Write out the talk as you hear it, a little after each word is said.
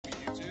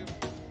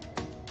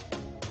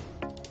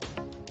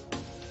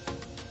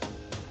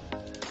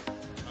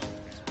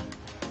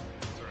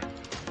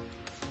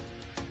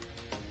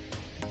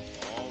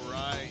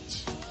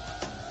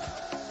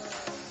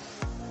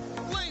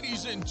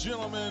and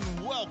gentlemen,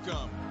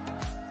 welcome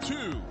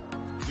to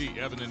the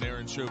Evan and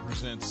Aaron Show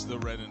presents the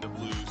Red and the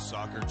Blue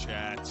Soccer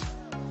Chat.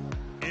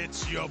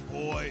 It's your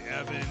boy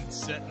Evan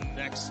sitting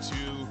next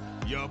to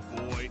your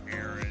boy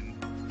Aaron.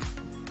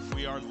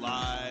 We are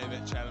live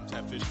at Chatham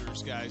Tap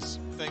Fishers, guys.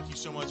 Thank you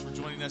so much for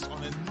joining us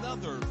on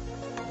another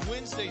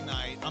Wednesday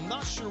night. I'm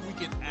not sure we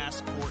can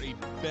ask for a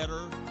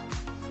better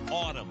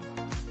autumn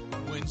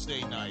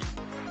Wednesday night.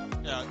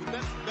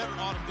 Better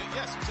autumn day.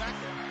 Yes,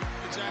 exactly.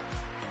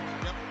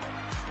 Yep.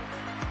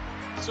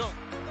 So,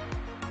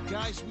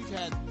 guys, we've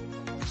had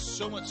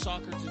so much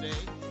soccer today.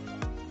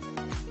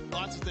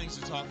 Lots of things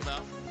to talk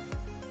about.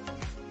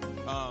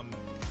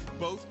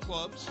 Both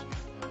clubs.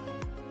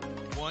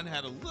 One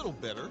had a little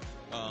better,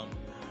 a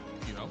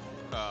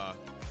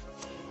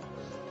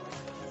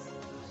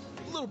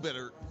little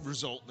better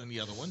result than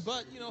the other one.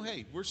 But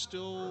hey, we're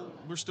still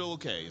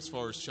okay as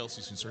far as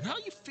Chelsea's concerned. How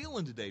are you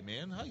feeling today,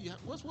 man?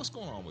 What's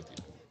going on with you?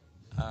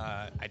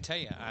 I tell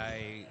you,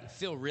 I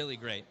feel really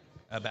great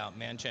about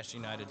Manchester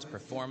United's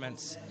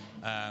performance.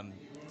 It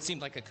seemed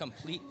like a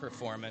complete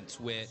performance,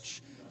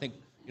 which I think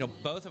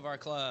both of our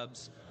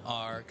clubs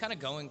are kind of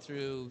going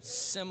through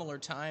similar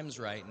times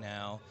right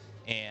now,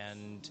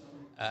 and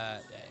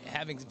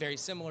having very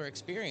similar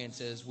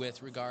experiences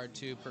with regard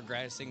to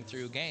progressing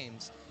through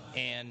games,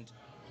 and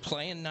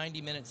playing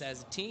 90 minutes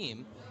as a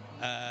team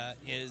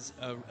is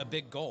a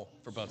big goal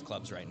for both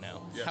clubs right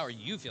now. Yes. How are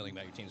you feeling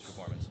about your team's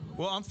performance?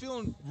 Well, I'm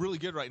feeling really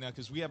good right now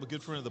because we have a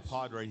good friend of the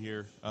pod right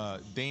here,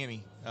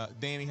 Danny.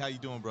 Danny, how you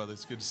doing, brother?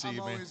 It's good to see you,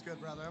 man. I'm always good,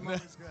 brother. I'm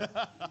always good.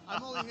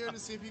 I'm only here to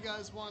see if you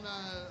guys want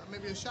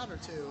maybe a shout or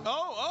two.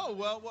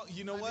 Well,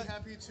 you know what?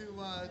 I'd be happy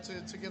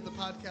to give the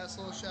podcast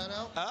a little shout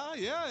out.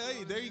 Yeah.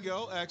 Hey, there you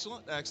go.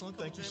 Excellent.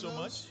 Thank you so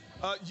much.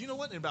 You know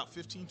what? In about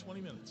 15,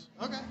 20 minutes.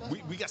 Okay.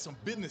 We got some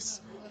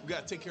business. We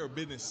got to take care of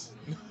business.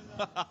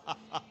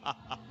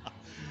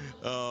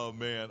 Oh,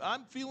 man.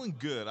 I'm feeling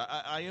good.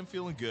 I am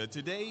feeling good.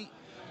 Today,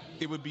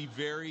 it would be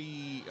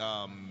very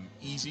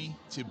easy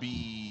to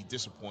be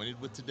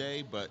disappointed with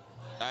today, but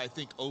I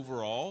think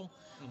overall,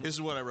 this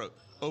is what I wrote.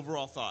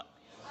 Overall thought,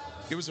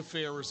 it was a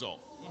fair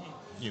result.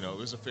 It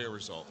was a fair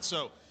result.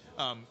 So,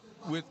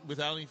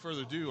 without any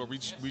further ado, are we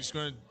just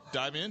going to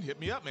dive in? Hit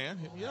me up, man.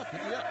 Hit me up.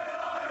 Yeah.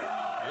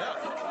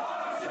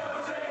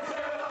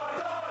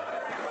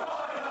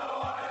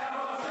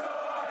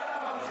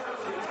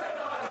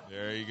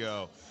 There you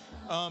go.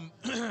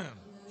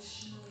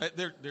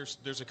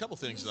 There's a couple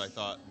things that I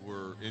thought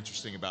were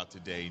interesting about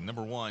today.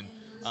 Number one,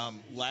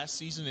 last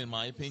season, in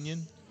my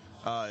opinion,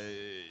 that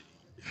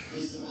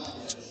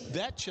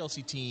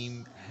Chelsea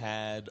team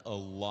had a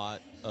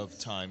lot of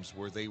times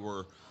where they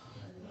were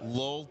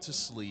lulled to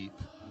sleep,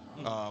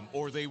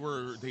 or they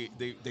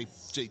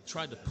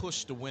tried to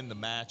push to win the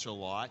match a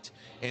lot,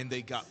 and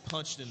they got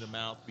punched in the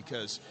mouth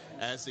because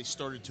as they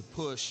started to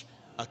push,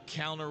 a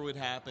counter would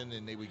happen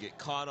and they would get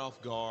caught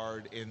off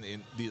guard and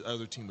the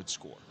other team would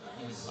score.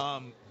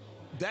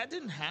 That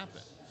didn't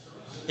happen.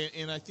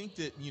 And I think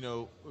that,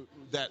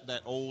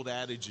 that old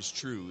adage is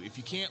true. If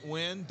you can't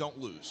win, don't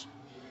lose.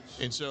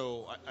 And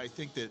so I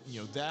think that,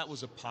 that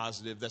was a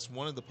positive. That's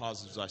one of the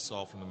positives I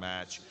saw from the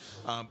match.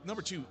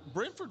 Number two,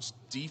 Brentford's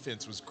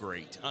defense was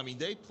great. I mean,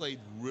 they played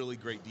really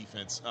great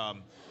defense.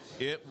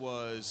 It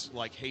was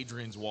like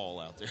Hadrian's Wall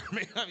out there.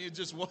 I mean, it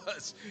just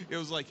was. It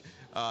was like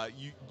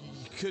you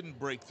couldn't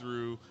break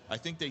through. I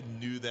think they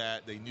knew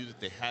that. They knew that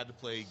they had to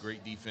play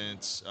great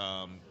defense.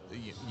 I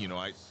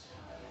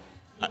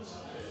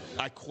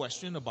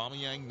question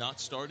Aubameyang not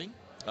starting.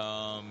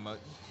 I'm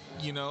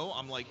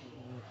like,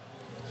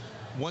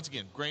 once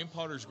again, Graham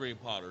Potter's Graham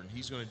Potter, and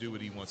he's going to do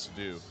what he wants to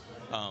do.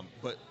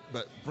 But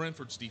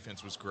Brentford's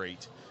defense was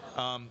great.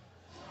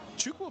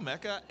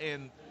 Chukwuemeka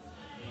and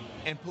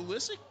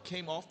Pulisic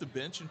came off the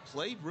bench and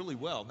played really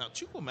well. Now,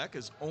 Chukwuemeka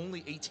is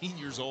only 18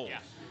 years old. Yeah.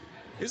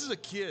 This is a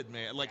kid,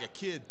 man, like a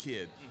kid.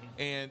 Mm-hmm.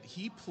 And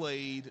he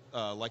played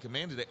like a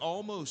man today.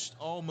 Almost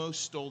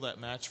stole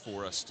that match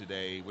for us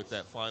today with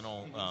that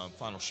final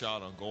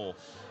shot on goal.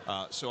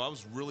 So I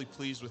was really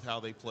pleased with how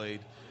they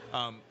played.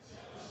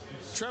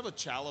 Trevoh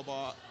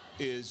Chalobah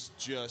is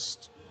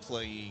just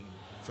playing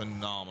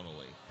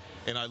phenomenally.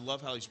 And I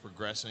love how he's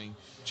progressing.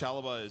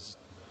 Chalobah is...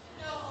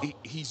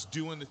 He's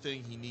doing the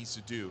thing he needs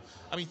to do.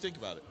 I mean, think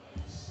about it.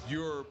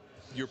 You're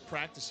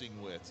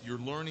practicing with, you're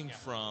learning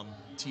from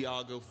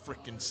Thiago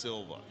frickin'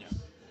 Silva. Yeah.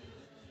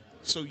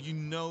 So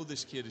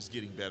this kid is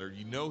getting better.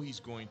 He's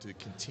going to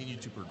continue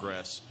to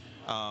progress.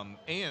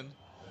 And,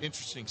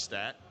 interesting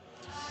stat,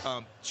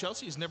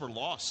 Chelsea has never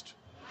lost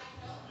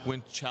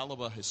when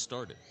Chalobah has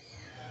started.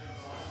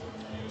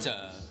 It's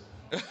a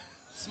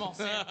small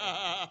sample.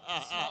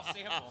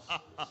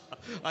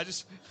 I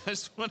just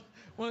want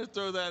to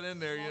throw that in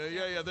there.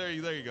 Yeah. There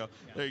you go.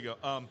 There you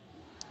go.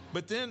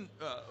 But then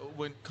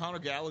when Conor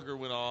Gallagher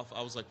went off,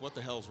 I was like, what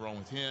the hell's wrong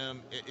with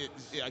him?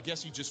 I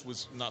guess he just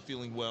was not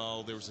feeling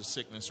well. There was a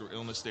sickness or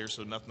illness there,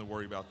 so nothing to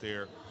worry about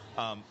there.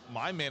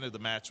 My man of the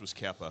match was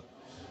Kepa.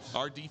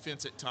 Our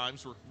defense at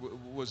times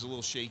was a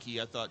little shaky.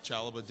 I thought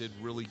Chalobah did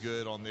really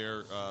good on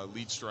their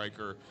lead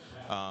striker.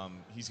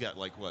 He's got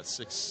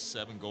 6,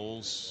 7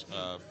 goals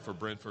for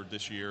Brentford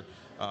this year.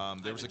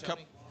 There was a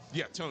couple.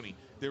 Yeah, Tony.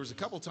 There was a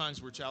couple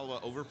times where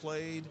Chalobah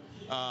overplayed.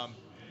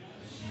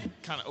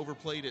 Kind of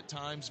overplayed at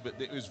times, but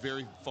it was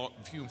very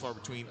few and far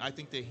between. I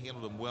think they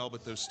handled them well,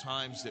 but those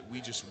times that we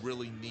just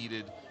really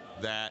needed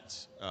that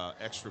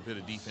extra bit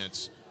of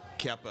defense,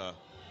 Kepa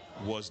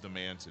was the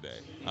man today.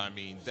 I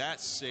mean,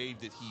 that save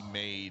that he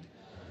made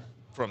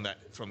from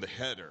the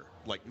header,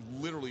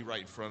 literally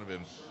right in front of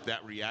him,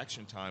 that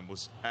reaction time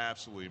was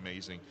absolutely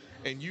amazing.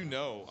 And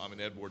I'm an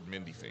Edward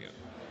Mendy fan.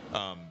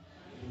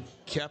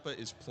 Kepa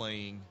is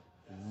playing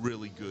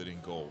really good in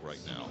goal right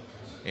now,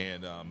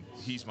 and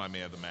he's my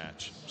man of the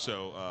match.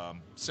 So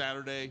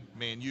Saturday,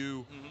 Man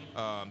U,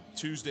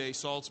 Tuesday,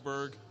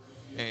 Salzburg,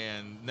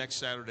 and next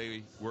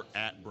Saturday we're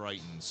at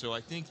Brighton. So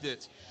I think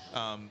that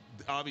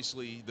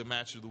obviously the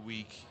match of the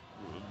week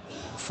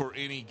for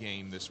any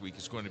game this week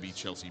is going to be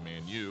Chelsea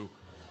Man U.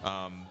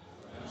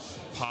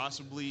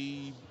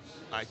 Possibly,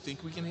 I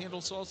think we can handle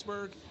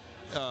Salzburg.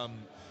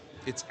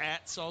 It's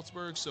at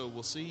Salzburg, so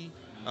we'll see.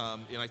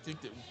 And I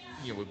think that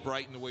with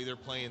Brighton the way they're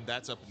playing,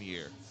 that's up in the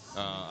air.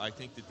 I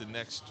think that the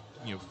next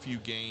few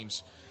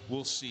games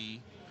we'll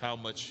see how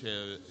much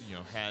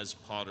has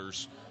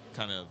Potter's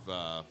kind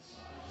of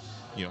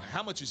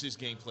how much is his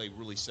gameplay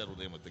really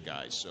settled in with the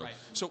guys. So right.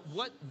 So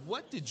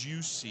what did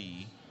you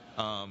see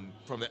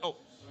from that? Oh,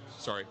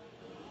 sorry.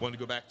 Wanted to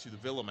go back to the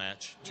Villa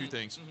match. Two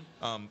things.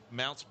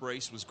 Mount's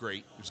brace was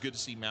great. It was good to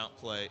see Mount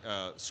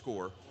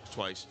score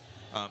twice.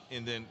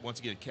 And then, once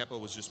again, Kepa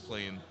was just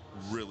playing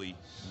really,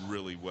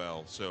 really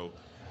well. So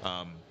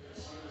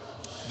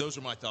those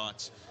are my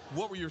thoughts.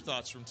 What were your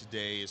thoughts from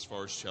today as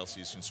far as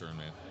Chelsea is concerned,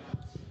 man?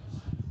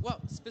 Well,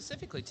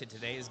 specifically to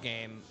today's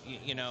game,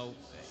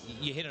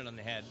 you hit it on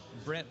the head.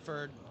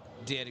 Brentford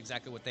did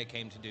exactly what they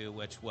came to do,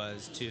 which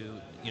was to,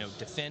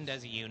 defend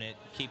as a unit,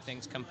 keep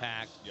things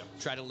compact,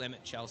 try to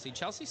limit Chelsea.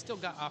 Chelsea still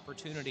got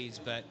opportunities,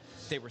 but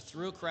they were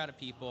through a crowd of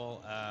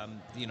people.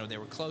 They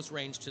were close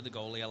range to the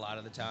goalie a lot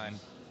of the time.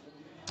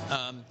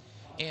 I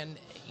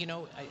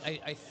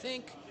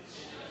think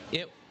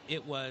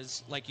it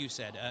was, like you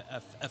said,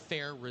 a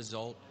fair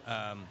result.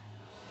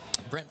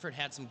 Brentford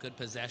had some good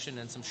possession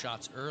and some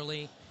shots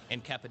early,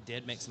 and Kepa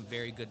did make some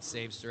very good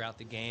saves throughout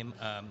the game.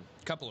 A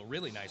couple of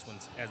really nice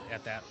ones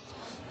at that.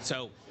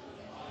 So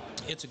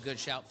it's a good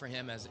shout for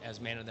him as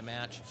man of the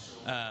match.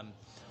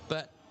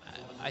 But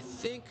I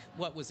think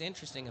what was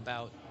interesting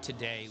about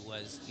today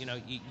was,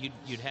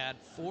 you'd had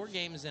 4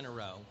 games in a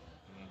row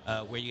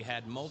where you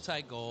had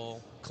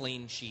multi-goal,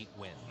 clean sheet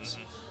wins.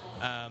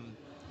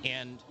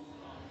 And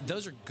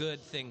those are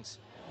good things.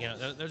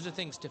 Those are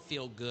things to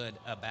feel good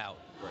about.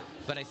 Right.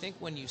 But I think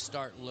when you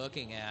start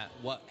looking at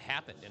what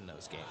happened in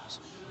those games,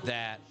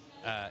 that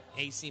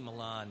AC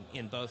Milan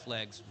in both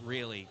legs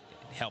really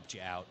helped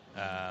you out.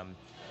 They're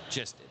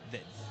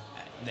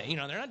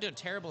not doing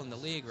terrible in the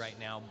league right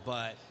now,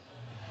 but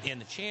in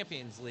the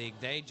Champions League,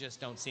 they just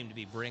don't seem to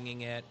be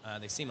bringing it.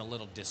 They seem a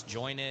little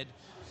disjointed.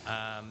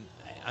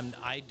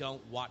 I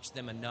don't watch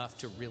them enough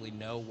to really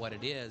know what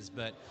it is,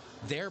 but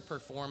their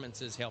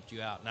performances helped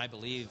you out. And I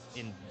believe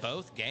in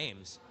both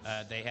games,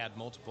 they had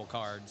multiple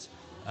cards.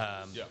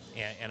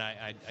 And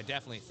I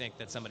definitely think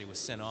that somebody was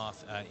sent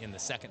off in the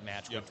second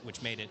match,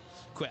 which made it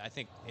quit. I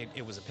think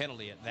it was a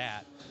penalty at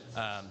that.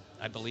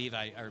 I believe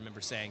I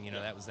remember saying,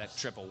 that was that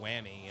triple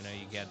whammy.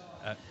 You get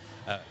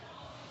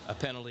a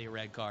penalty, a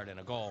red card, and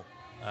a goal.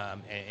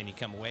 And you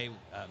come away,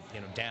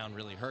 down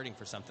really hurting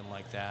for something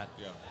like that.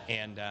 Yeah.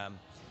 And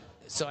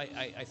so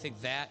I think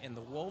that in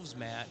the Wolves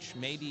match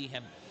maybe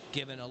have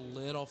given a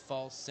little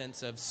false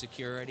sense of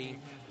security.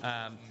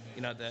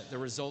 The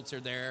results are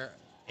there,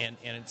 and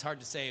it's hard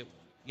to say,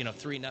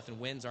 3-0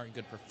 wins aren't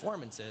good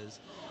performances.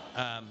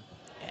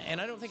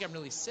 And I don't think I'm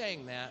really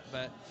saying that,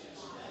 but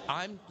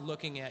I'm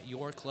looking at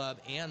your club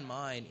and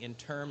mine in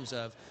terms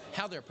of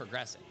how they're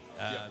progressing.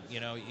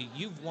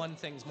 You've won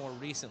things more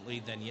recently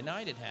than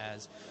United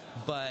has,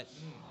 but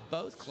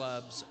both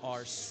clubs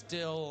are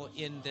still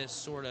in this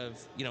sort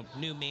of,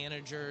 new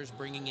managers,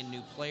 bringing in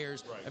new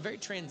players, right. A very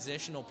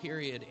transitional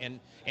period, and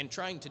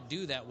trying to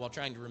do that while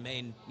trying to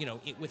remain,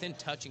 within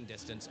touching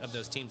distance of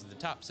those teams at the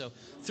top. So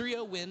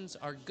 3-0 wins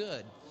are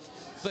good,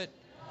 but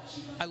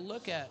I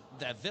look at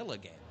that Villa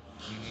game,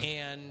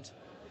 and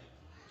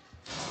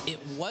it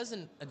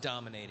wasn't a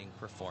dominating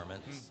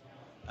performance.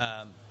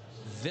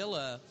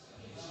 Villa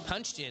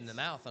punched you in the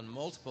mouth on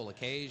multiple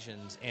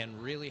occasions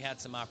and really had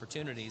some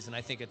opportunities, and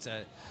I think it's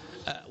a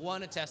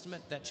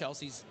testament that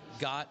Chelsea's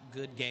got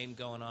good game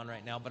going on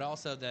right now, but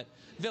also that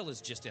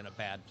Villa's just in a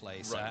bad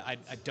place. Right.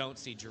 I don't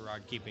see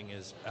Gerrard keeping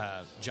his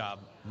job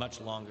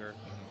much longer,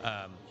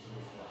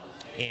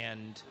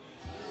 and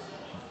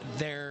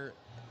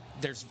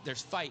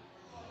there's fight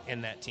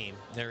in that team.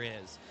 There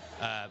is.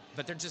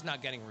 But they're just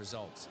not getting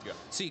results. Yeah.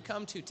 So you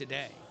come to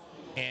today,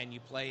 and you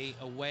play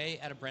away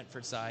at a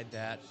Brentford side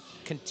that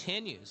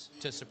continues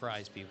to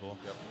surprise people,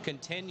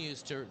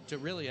 continues to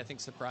really, I think,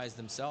 surprise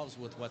themselves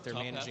with what they're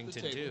managing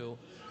to do.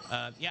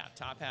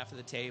 Top half of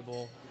the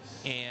table,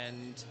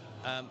 and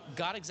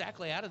got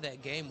exactly out of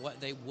that game what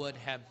they would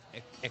have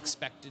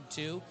expected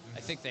to. I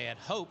think they had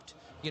hoped,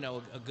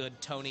 a good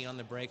Tony on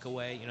the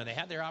breakaway. They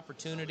had their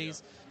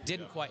opportunities,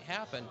 didn't quite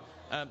happen.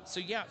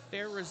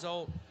 Fair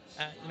result.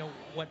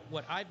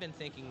 What I've been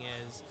thinking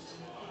is,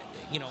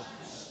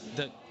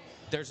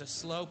 there's a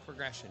slow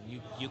progression.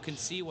 You can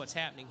see what's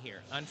happening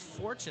here.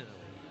 Unfortunately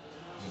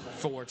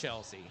for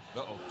Chelsea,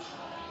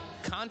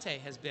 Conte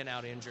has been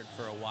out injured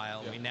for a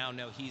while. We now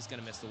know he's going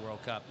to miss the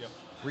World Cup.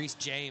 Reece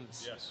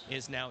James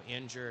is now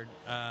injured,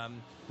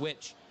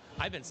 which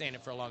I've been saying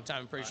it for a long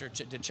time. I'm pretty sure.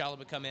 Did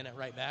Chalobah come in at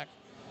right back?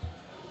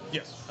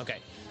 Yes. Okay.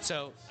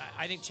 So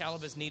I think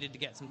Chalobah's needed to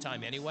get some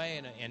time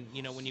anyway. And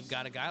when you've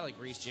got a guy like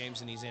Reece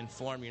James and he's in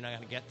form, you're not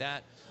going to get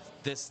that.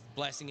 This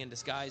blessing in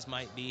disguise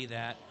might be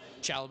that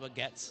Chalobah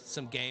gets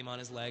some game on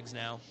his legs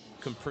now,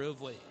 can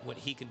prove what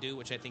he can do,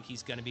 which I think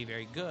he's going to be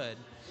very good.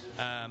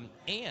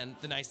 And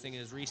the nice thing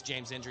is Reece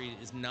James' injury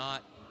is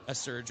not a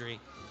surgery.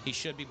 He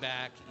should be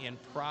back in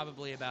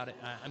probably about it.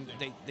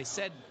 They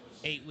said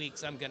 8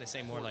 weeks. I'm going to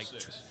say more like.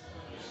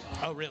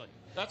 Oh, really?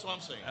 That's what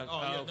I'm saying.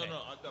 Okay.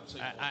 No. I'm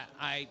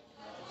saying.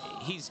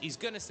 He's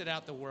going to sit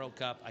out the World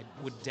Cup. I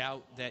would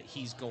doubt that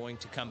he's going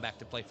to come back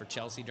to play for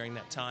Chelsea during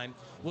that time.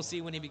 We'll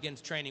see when he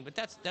begins training, but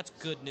that's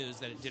good news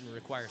that it didn't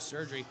require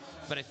surgery.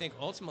 But I think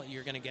ultimately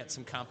you're going to get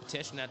some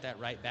competition at that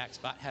right back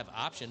spot, have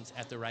options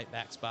at the right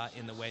back spot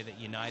in the way that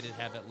United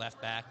have at left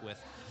back with,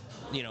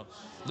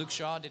 Luke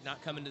Shaw did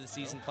not come into the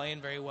season playing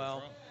very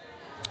well.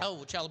 Oh,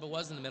 well, Chalobah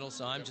was in the middle,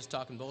 so I'm just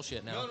talking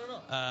bullshit now.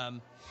 No.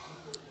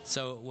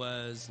 So it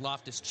was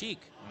Loftus-Cheek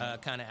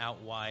kind of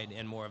out wide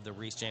in more of the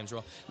Reece James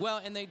role.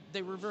 Well, and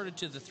they reverted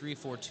to the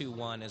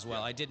 3-4-2-1 as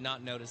well. I did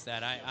not notice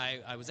that.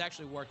 I was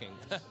actually working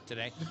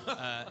today,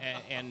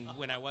 and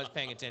when I was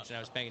paying attention, I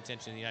was paying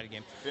attention to the United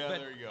game. Yeah, but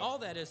there you go. All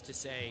that is to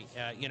say,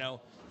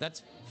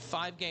 that's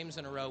 5 games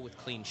in a row with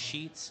clean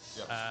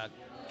sheets.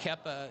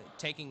 Kepa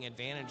taking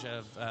advantage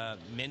of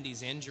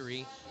Mendy's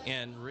injury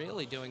and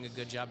really doing a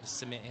good job to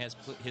cement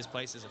his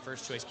place as a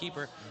first-choice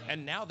keeper.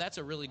 And now that's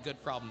a really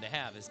good problem to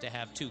have, is to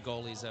have 2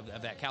 goalies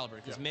of that caliber,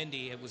 because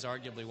Mendy was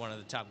arguably one of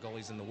the top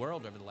goalies in the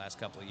world over the last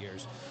couple of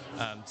years.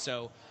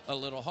 So a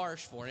little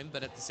harsh for him,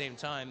 but at the same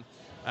time,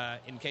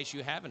 in case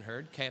you haven't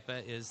heard,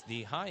 Kepa is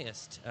the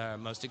highest,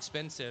 most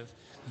expensive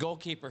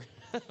goalkeeper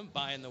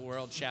by in the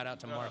world. Shout out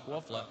to Mark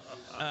Wolfla.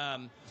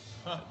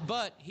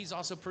 But he's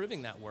also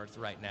proving that worth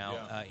right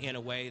now in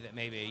a way that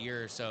maybe a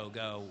year or so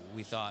ago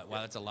we thought,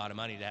 wow, that's a lot of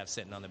money to have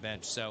sitting on the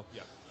bench. So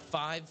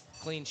 5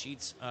 clean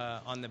sheets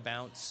on the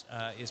bounce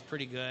is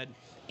pretty good.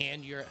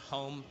 And you're at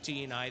home to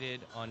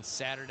United on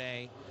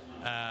Saturday.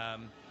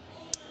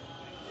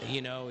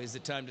 Is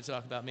it time to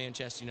talk about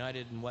Manchester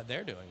United and what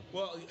they're doing?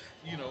 Well,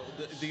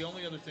 the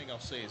only other thing I'll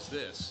say is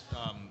this.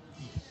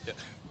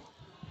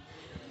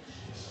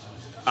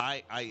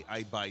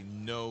 I by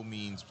no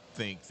means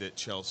think that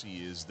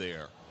Chelsea is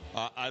there.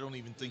 I don't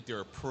even think they're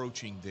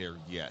approaching there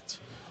yet.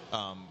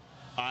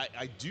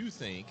 I do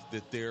think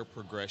that their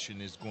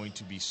progression is going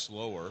to be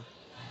slower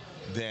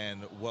than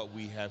what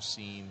we have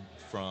seen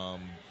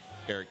from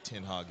Erik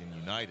ten Hag and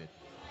United.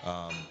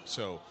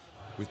 So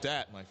with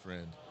that, my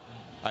friend,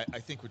 I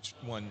think which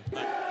one...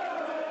 That's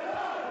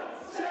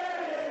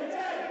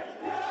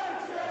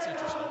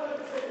interesting.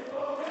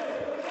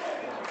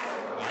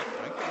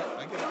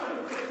 I get it.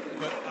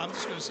 But I'm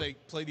just going to say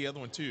play the other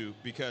one too,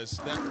 because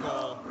that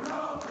goal,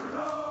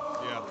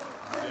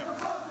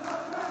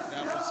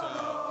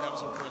 that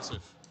was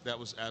impressive. That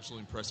was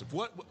absolutely impressive.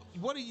 What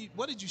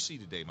did you see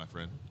today, my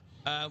friend?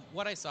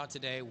 What I saw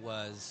today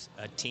was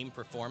a team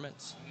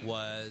performance,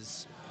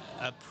 was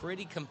a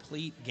pretty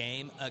complete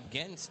game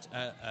against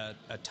a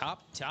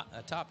top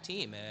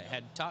team.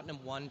 Had Tottenham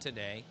won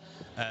today,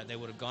 they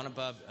would have gone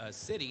above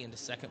City into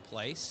second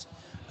place.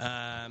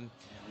 I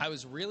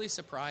was really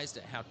surprised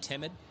at how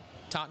timid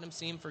Tottenham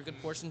seemed for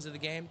good portions of the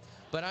game,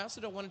 but I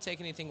also don't want to take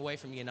anything away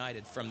from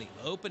United. From the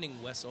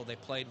opening whistle, they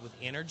played with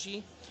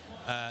energy.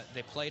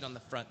 They played on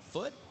the front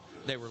foot.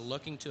 They were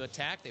looking to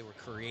attack. They were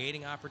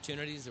creating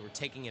opportunities. They were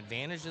taking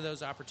advantage of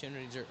those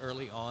opportunities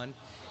early on.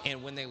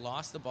 And when they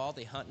lost the ball,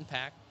 they hunt and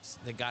pack.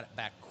 They got it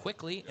back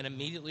quickly and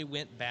immediately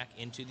went back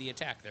into the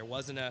attack. There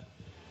wasn't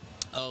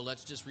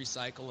let's just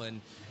recycle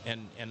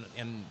and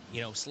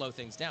slow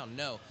things down.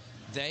 No,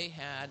 they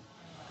had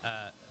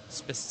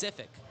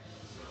specific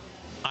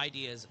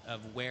ideas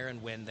of where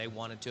and when they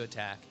wanted to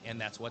attack,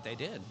 and that's what they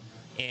did.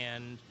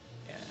 And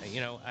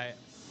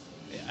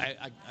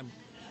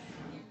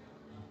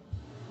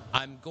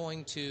I'm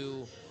going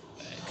to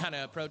kind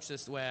of approach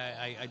this the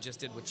way I just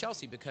did with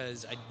Chelsea,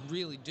 because I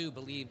really do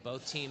believe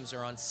both teams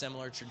are on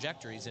similar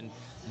trajectories. And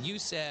you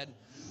said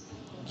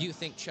you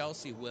think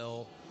Chelsea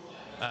will,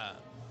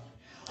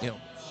 the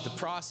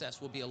process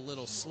will be a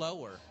little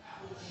slower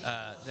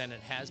than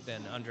it has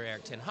been under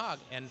Erik ten Hag.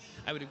 And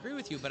I would agree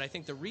with you, but I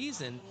think the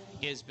reason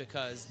is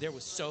because there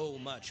was so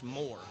much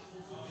more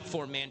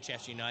for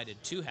Manchester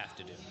United to have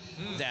to do,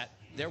 that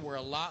there were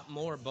a lot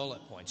more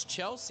bullet points.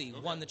 Chelsea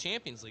won the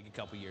Champions League a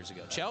couple years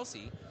ago.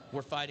 Chelsea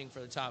were fighting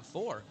for the top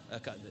four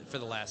for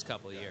the last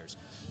couple of years.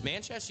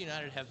 Manchester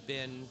United have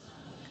been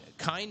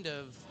kind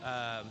of,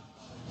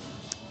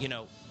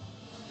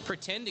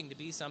 pretending to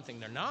be something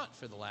they're not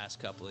for the last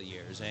couple of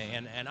years.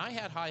 And I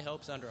had high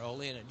hopes under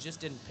Ole, and it just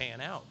didn't pan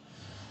out.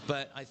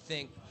 But I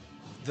think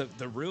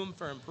the room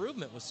for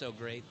improvement was so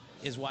great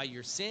is why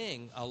you're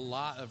seeing a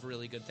lot of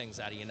really good things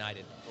out of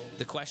United.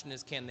 The question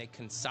is, can they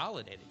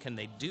consolidate it? Can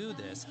they do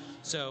this?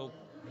 So,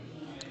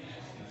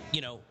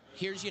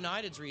 here's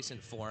United's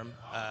recent form.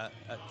 A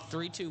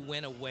 3-2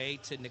 win away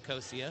to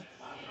Nicosia.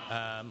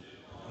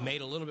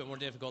 Made a little bit more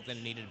difficult than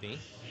it needed to be.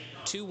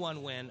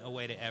 2-1 win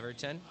away to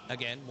Everton.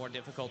 Again, more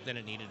difficult than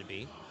it needed to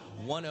be.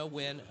 1-0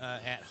 win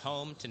at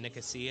home to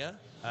Nicosia.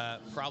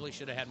 Probably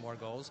should have had more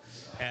goals.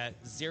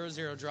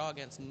 0-0 draw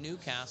against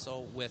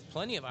Newcastle with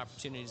plenty of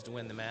opportunities to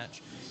win the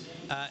match.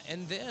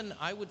 And then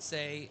I would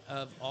say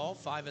of all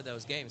 5 of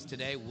those games,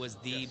 today was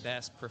the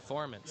best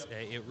performance.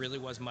 It really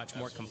was much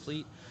more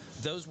complete.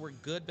 Those were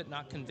good but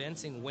not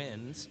convincing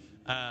wins.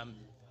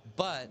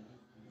 But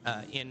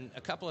in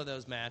a couple of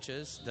those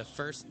matches, the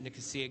first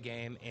Nicosia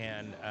game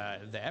and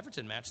the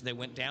Everton match, they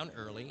went down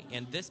early.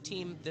 And this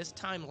team, this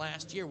time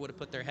last year, would have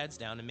put their heads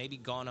down and maybe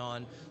gone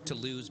on to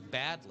lose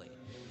badly.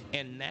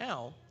 And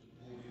now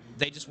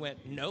they just went,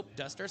 nope,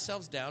 dust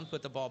ourselves down,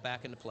 put the ball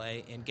back into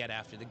play, and get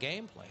after the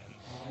game plan.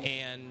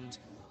 And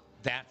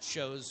that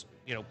shows,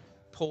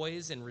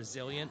 poise and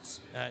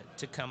resilience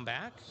to come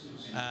back.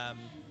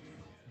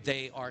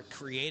 They are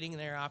creating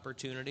their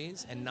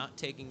opportunities and not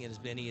taking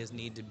as many as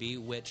need to be,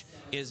 which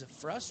is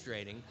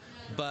frustrating,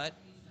 but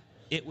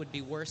it would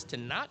be worse to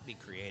not be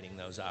creating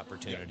those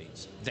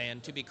opportunities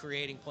than to be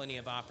creating plenty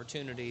of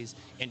opportunities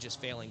and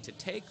just failing to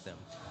take them.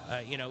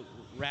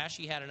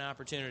 Rashi had an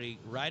opportunity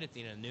right at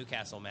the end of the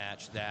Newcastle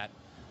match that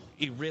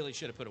he really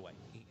should have put away.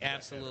 He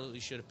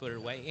absolutely should have put it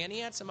away. And he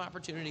had some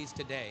opportunities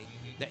today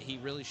that he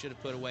really should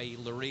have put away.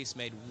 Lloris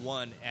made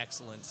one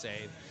excellent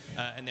save,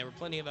 and there were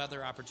plenty of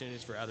other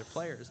opportunities for other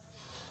players.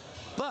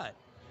 But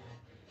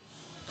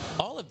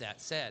all of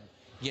that said,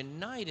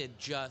 United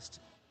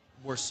just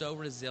were so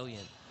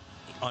resilient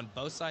on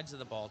both sides of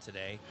the ball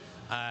today.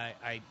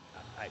 I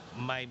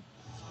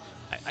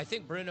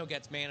think Bruno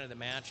gets man of the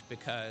match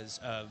because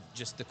of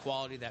just the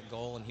quality of that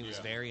goal, and he was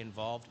very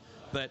involved.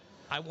 But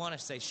I want to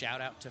say shout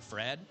out to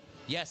Fred.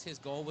 Yes, his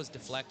goal was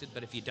deflected,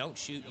 but if you don't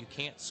shoot, you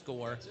can't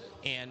score.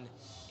 And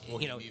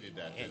needed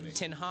that, didn't he?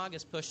 Ten Hag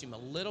has pushed him a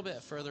little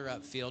bit further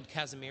upfield.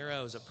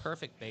 Casemiro is a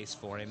perfect base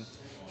for him.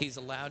 He's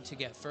allowed to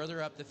get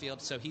further up the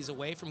field, so he's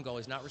away from goal.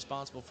 He's not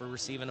responsible for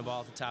receiving the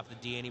ball at the top of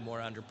the D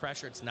anymore under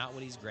pressure. It's not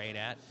what he's great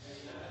at.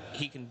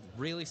 He can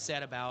really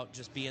set about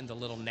just being the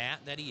little gnat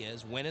that he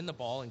is, winning the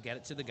ball and get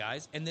it to the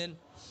guys, and then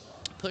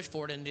push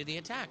forward into the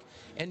attack.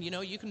 And,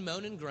 you can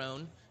moan and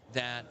groan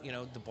that,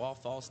 the ball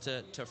falls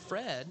to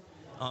Fred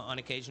on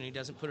occasion. He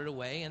doesn't put it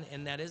away,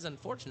 and that is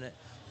unfortunate.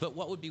 But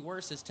what would be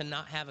worse is to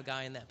not have a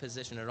guy in that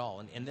position at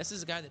all. And this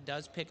is a guy that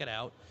does pick it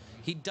out.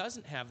 He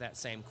doesn't have that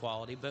same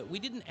quality, but we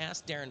didn't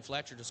ask Darren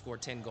Fletcher to score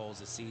 10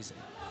 goals this season.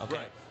 Okay,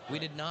 right. We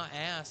did not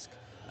ask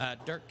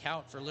Dirk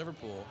Kuyt for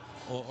Liverpool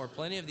or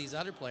plenty of these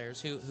other players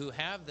who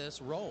have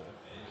this role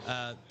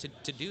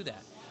to do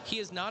that. He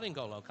is not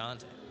N'Golo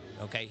Kante.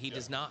 Okay, he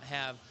does not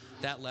have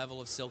that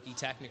level of silky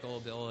technical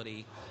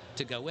ability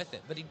to go with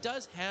it, but he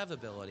does have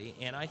ability,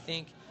 and I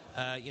think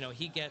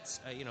he gets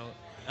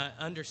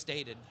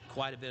understated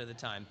quite a bit of the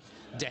time.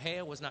 De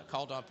Gea was not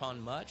called upon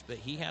much, but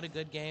he had a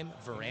good game.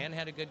 Varane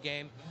had a good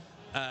game.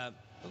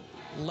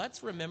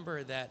 Let's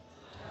remember that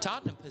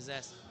Tottenham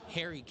possessed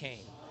Harry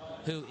Kane,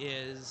 who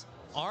is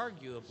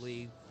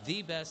arguably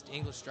the best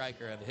English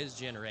striker of his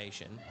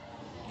generation,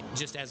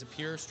 just as a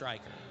pure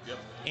striker. Yep.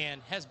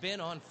 And has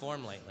been on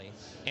form lately.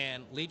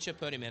 And Leach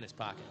put him in his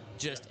pocket.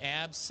 Just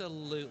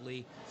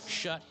absolutely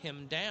shut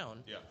him down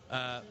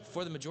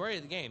for the majority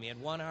of the game. He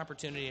had one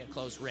opportunity at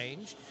close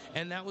range,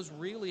 and that was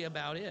really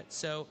about it.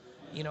 So,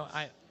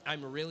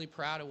 I'm really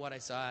proud of what I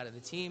saw out of the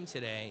team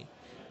today.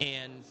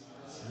 And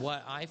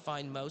what I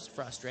find most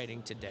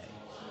frustrating today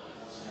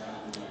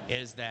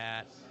is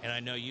that, and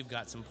I know you've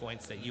got some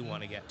points that you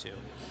want to get to,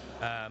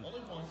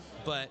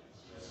 but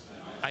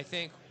I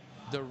think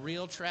the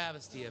real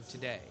travesty of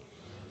today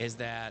is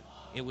that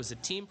it was a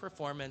team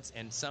performance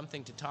and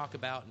something to talk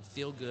about and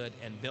feel good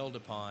and build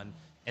upon,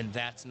 and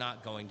that's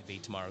not going to be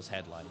tomorrow's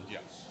headline.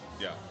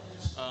 Yeah.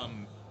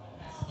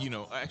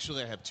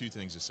 Actually, I have 2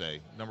 things to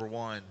say. Number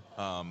one,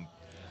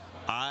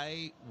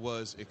 I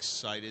was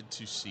excited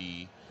to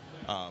see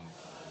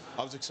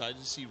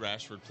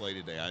Rashford play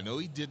today. I know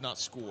he did not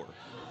score,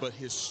 but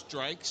his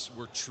strikes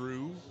were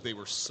true. They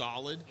were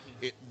solid.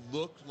 It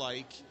looked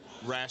like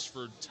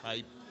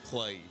Rashford-type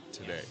play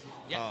today.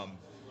 Yeah.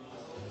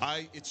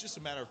 It's just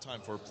a matter of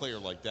time for a player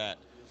like that.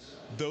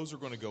 Those are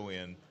going to go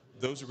in.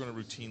 Those are going to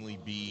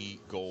routinely be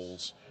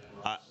goals.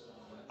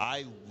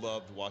 I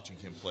loved watching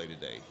him play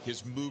today.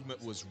 His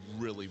movement was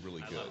really,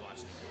 really good. I love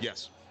watching him.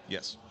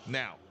 Yes.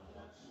 Now,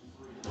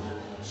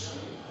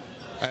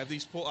 I have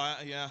these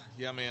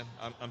yeah, man.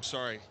 I'm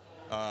sorry.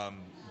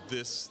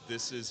 This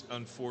is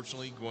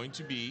unfortunately going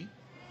to be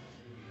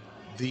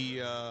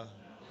the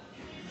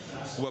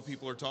what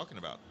people are talking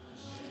about.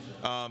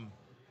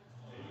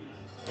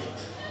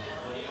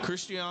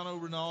 Cristiano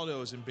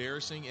Ronaldo is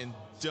embarrassing, and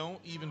don't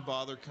even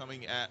bother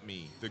coming at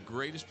me. The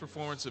greatest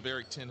performance of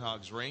Erik ten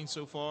Hag's reign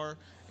so far,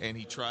 and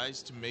he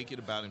tries to make it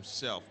about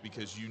himself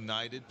because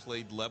United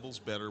played levels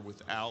better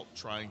without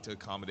trying to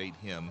accommodate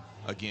him.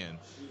 Again,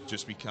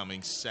 just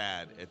becoming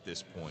sad at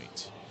this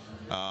point.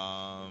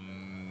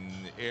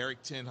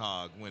 Erik ten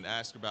Hag, when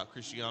asked about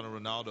Cristiano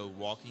Ronaldo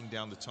walking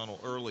down the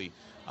tunnel early,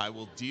 I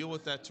will deal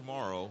with that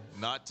tomorrow,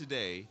 not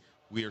today.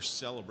 We are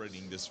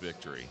celebrating this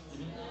victory.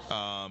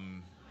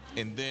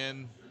 And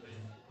then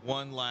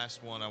one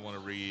last one I want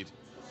to read.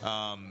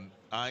 I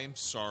am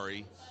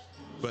sorry,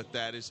 but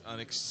that is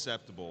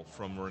unacceptable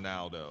from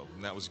Ronaldo.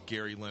 And that was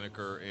Gary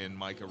Lineker and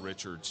Micah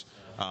Richards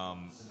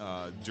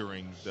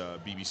during the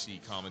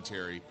BBC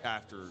commentary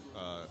after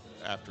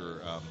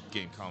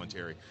game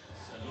commentary.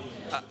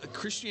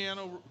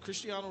 Cristiano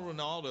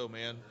Ronaldo,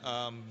 man,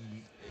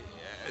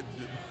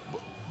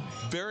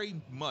 very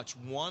much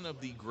one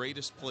of the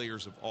greatest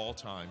players of all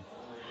time.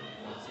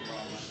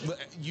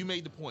 You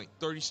made the point.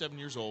 37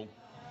 years old.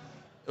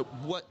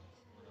 What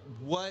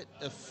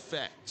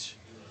effect?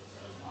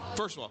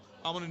 First of all,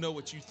 I want to know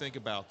what you think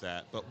about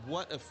that. But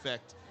what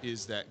effect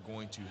is that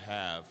going to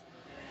have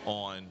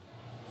on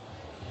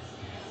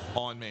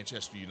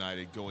Manchester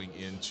United going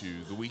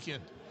into the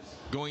weekend,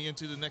 going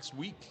into the next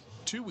week,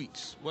 2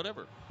 weeks,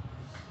 whatever?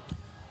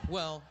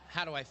 Well,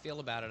 how do I feel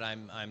about it?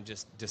 I'm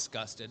just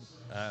disgusted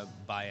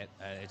by it.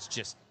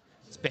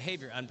 It's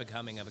behavior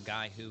unbecoming of a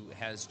guy who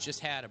has just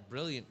had a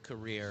brilliant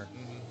career.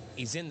 Mm-hmm.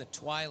 He's in the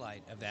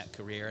twilight of that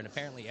career, and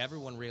apparently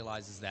everyone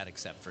realizes that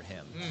except for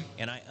him.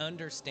 And I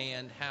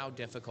understand how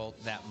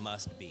difficult that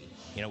must be.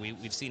 You know,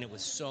 we've seen it with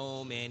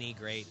so many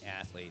great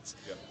athletes.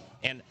 Yep.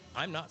 And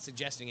I'm not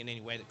suggesting in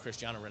any way that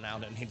Cristiano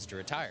Ronaldo needs to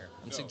retire.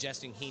 I'm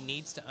suggesting he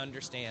needs to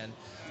understand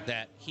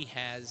that he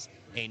has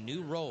a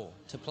new role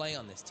to play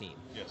on this team.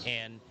 Yes.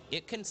 And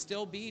it can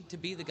still be to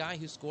be the guy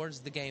who scores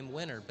the game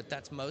winner, but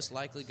that's most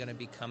likely going to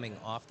be coming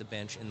off the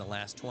bench in the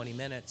last 20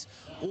 minutes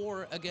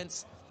or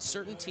against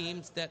certain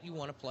teams that you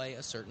want to play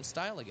a certain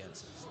style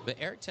against. But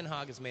Erik ten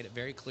Hag has made it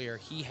very clear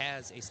he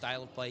has a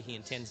style of play he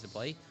intends to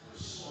play.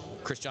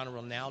 Cristiano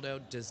Ronaldo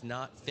does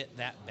not fit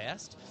that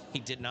best. He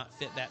did not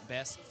fit that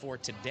best for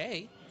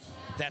today.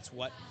 That's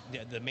what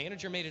the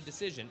manager made a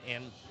decision,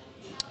 and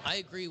I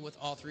agree with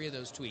all three of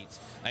those tweets.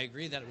 I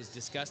agree that it was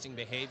disgusting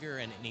behavior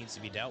and it needs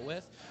to be dealt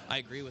with. I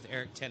agree with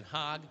Erik ten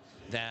Hag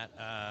that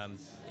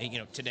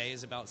today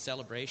is about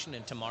celebration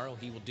and tomorrow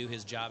he will do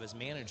his job as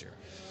manager.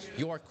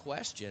 Your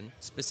question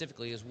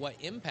specifically is what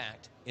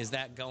impact is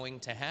that going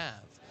to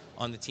have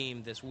on the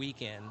team this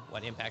weekend?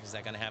 What impact is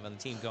that going to have on the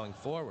team going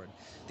forward?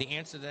 The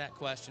answer to that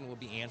question will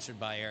be answered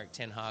by Erik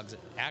ten Hag's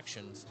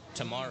actions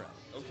tomorrow.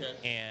 Okay.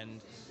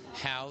 And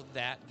how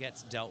that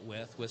gets dealt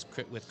with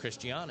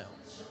Cristiano.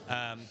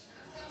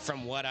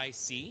 From what I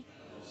see,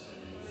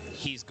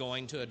 he's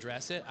going to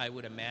address it. I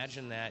would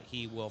imagine that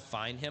he will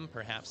fine him,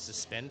 perhaps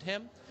suspend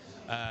him.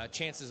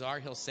 Chances are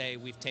he'll say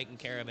we've taken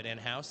care of it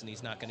in-house, and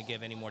he's not going to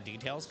give any more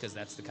details because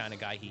that's the kind of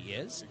guy he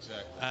is.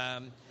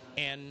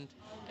 Exactly.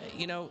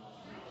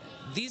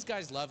 These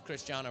guys love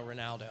Cristiano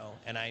Ronaldo,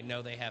 and I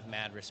know they have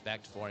mad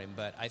respect for him,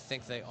 but I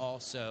think they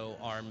also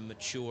are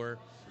mature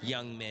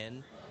young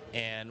men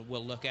and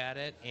will look at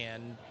it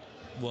and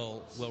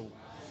will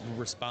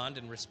respond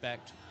and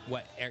respect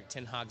what Erik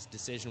ten Hag's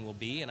decision will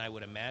be, and I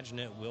would imagine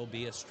it will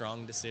be a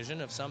strong decision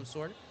of some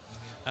sort.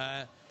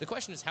 The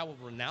question is, how will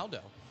Ronaldo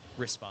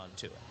respond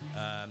to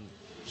it?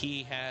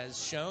 He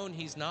has shown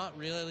he's not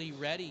really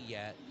ready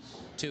yet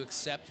to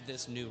accept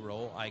this new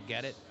role. I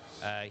get it.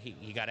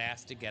 He got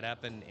asked to get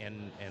up and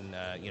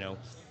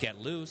get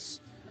loose,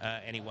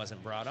 and he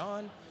wasn't brought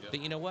on. Yep.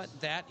 But you know what?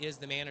 That is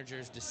the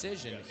manager's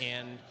decision,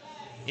 and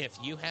if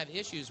you have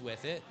issues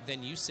with it,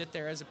 then you sit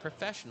there as a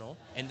professional,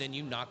 and then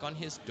you knock on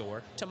his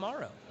door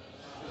tomorrow.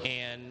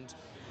 And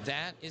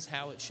that is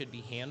how it should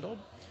be handled.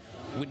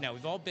 Now,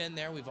 we've all been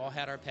there. We've all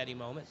had our petty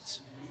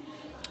moments.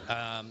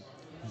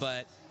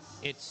 But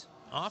it's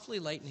awfully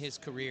late in his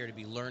career to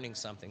be learning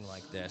something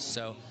like this.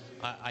 So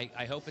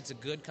I hope it's a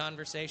good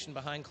conversation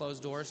behind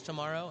closed doors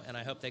tomorrow, and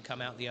I hope they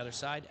come out the other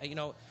side.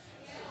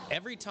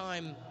 Every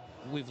time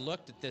we've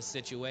looked at this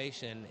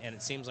situation, and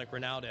it seems like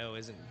Ronaldo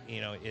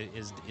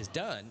is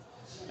done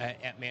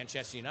at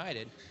Manchester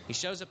United. He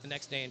shows up the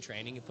next day in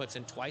training, he puts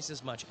in twice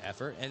as much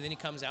effort, and then he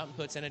comes out and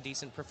puts in a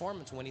decent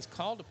performance when he's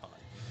called upon.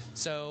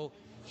 So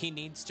he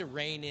needs to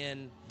rein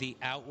in the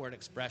outward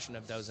expression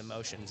of those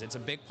emotions. It's a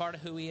big part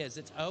of who he is.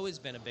 It's always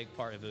been a big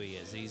part of who he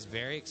is. He's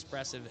very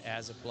expressive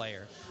as a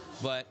player,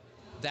 but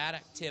that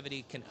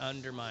activity can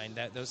undermine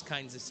those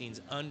kinds of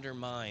scenes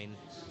undermine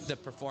the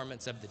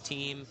performance of the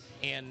team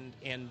and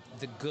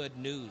the good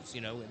news.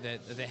 You know,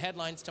 the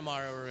headlines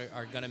tomorrow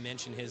are going to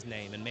mention his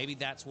name, and maybe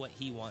that's what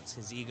he wants.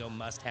 His ego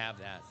must have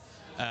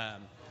that.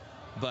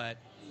 But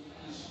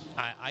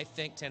I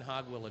think Ten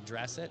Hag will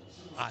address it.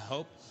 I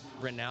hope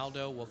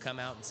Ronaldo will come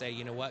out and say,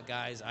 you know what,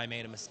 guys, I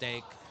made a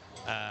mistake.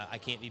 I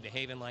can't be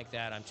behaving like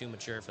that. I'm too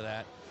mature for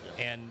that.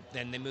 And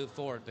then they move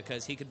forward,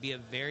 because he could be a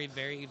very,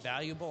 very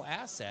valuable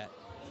asset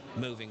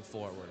moving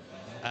forward.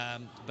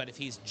 But if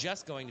he's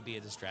just going to be a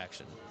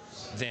distraction,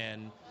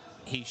 then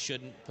he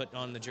shouldn't put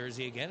on the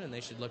jersey again, and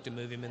they should look to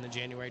move him in the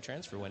January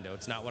transfer window.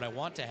 It's not what I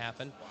want to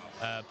happen,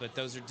 but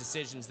those are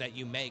decisions that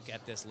you make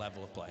at this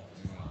level of play.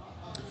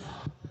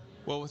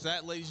 Well, with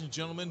that, ladies and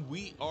gentlemen,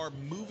 we are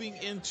moving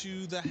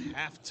into the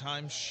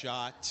halftime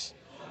shot.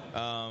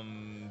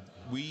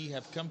 We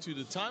have come to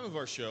the time of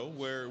our show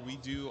where we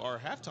do our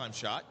halftime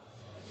shot,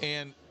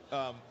 and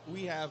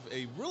we have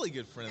a really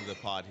good friend of the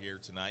pod here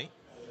tonight.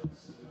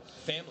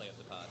 Family of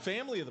the pod.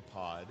 Family of the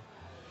pod.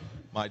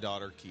 My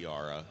daughter,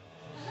 Kiara.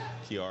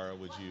 Kiara,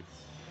 would you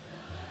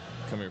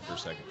come here for a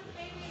second,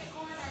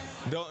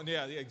 please? No,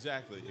 yeah,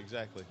 exactly.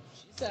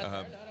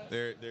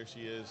 There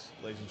she is,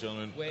 ladies and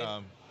gentlemen.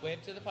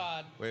 Wave to the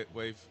pod.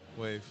 Wave.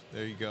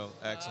 There you go.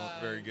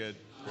 Excellent. Very good.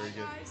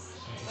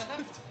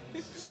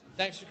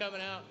 Thanks for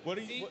coming out.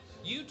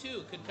 You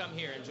too could come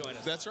here and join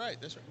us. That's right.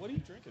 What are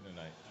you drinking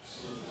tonight?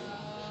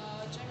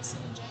 Jameson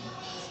and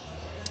James.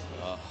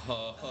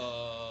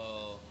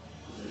 Oh.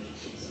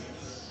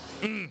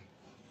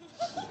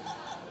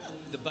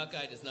 The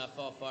Buckeye does not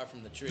fall far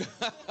from the tree.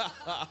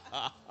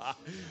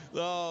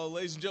 Oh,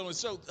 ladies and gentlemen,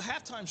 so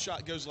halftime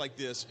shot goes like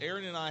this.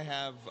 Aaron and I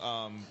have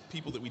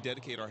people that we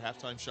dedicate our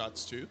halftime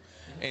shots to,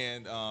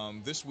 and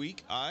this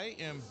week I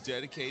am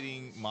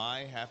dedicating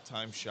my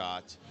halftime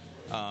shot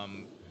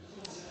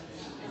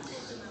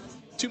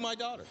to my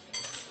daughter,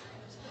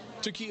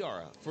 to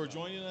Kiara, for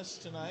joining us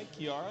tonight.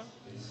 Kiara,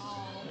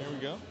 there we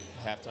go.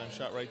 Halftime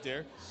shot right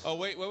there. Oh,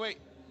 wait.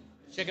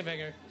 Chicken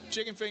finger.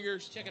 Chicken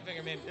fingers. Chicken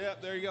finger, man.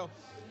 Yep, there you go.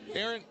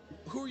 Aaron,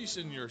 who are you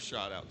sending your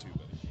shot out to,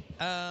 buddy?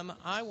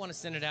 I want to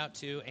send it out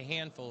to a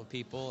handful of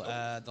people.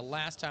 The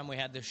last time we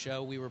had this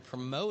show, we were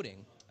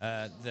promoting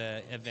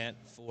the event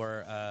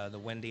for the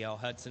Wendy L.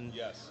 Hudson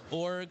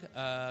org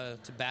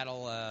to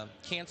battle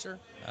cancer.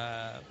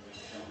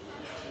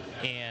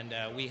 And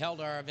we held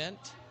our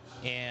event,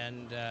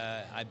 and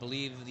I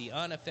believe the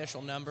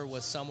unofficial number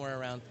was somewhere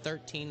around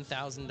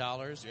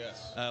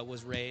 $13,000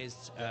 was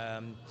raised.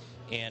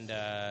 And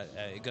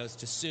it goes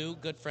to Sue,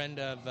 good friend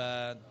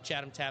of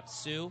Chatham Tap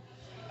Sue.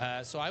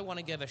 So I want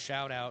to give a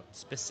shout out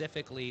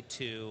specifically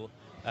to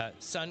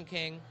Sun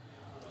King,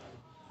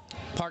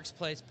 Parks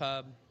Place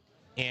Pub,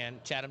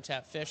 and Chatham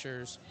Tap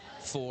Fishers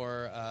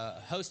for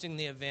hosting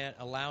the event,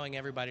 allowing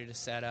everybody to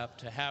set up,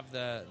 to have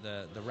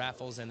the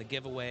raffles and the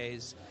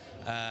giveaways.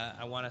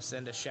 I want to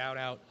send a shout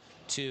out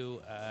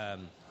to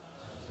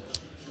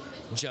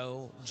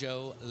Joe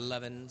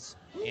Levins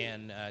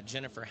and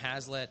Jennifer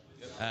Hazlitt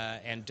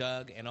and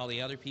Doug and all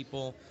the other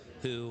people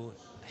who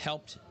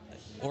helped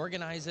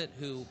organize it,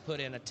 who put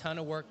in a ton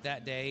of work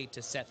that day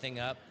to set things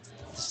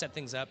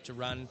up to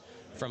run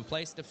from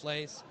place to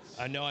place.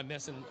 I know I'm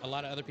missing a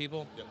lot of other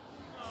people. Yep.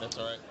 That's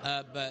all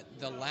right. But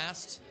the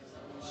last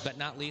but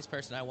not least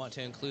person I want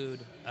to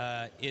include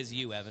is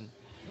you, Evan.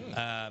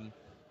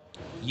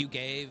 You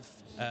gave,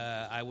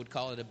 I would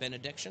call it a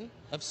benediction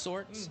of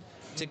sorts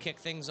to kick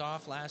things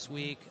off last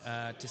week,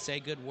 to say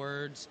good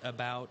words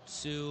about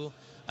Sue,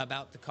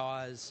 about the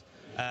cause.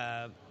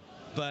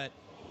 But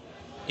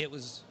it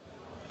was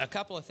a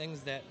couple of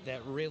things that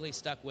really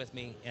stuck with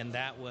me, and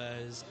that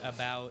was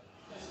about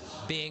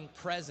being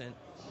present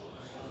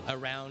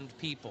around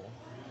people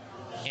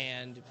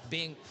and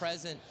being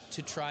present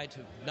to try to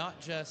not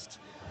just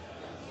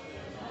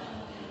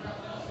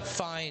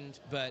find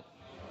but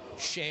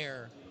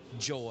share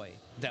joy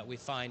that we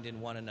find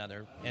in one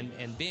another,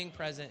 and being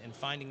present and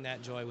finding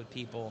that joy with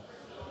people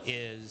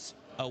is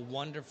a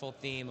wonderful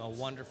theme, a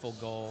wonderful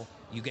goal.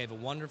 You gave a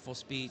wonderful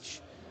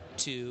speech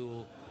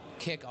to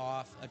kick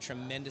off a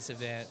tremendous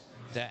event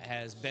that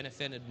has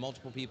benefited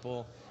multiple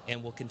people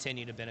and will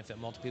continue to benefit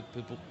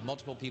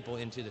multiple people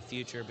into the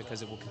future,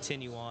 because it will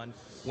continue on.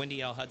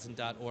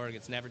 WendyLHudson.org.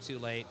 It's never too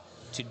late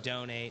to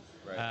donate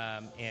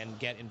and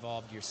get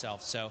involved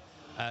yourself. So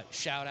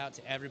shout out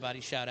to everybody.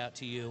 Shout out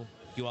to you.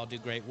 You all do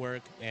great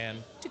work.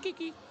 And to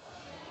Kiki.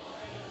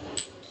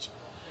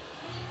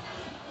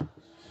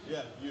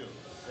 Yeah, you.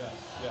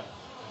 Yeah.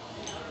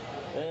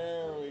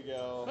 There we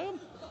go.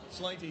 Boom.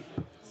 Slanty.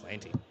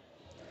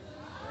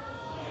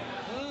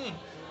 Oh,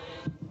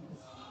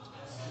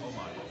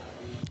 my.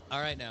 All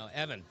right, now,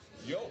 Evan.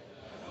 Yo.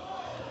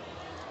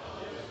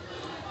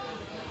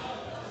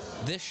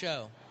 This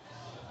show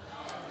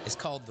is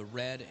called the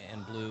Red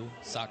and Blue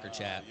Soccer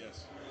Chat.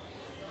 Yes.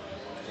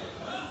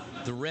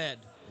 The red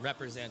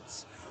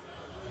represents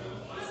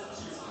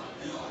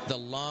the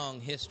long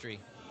history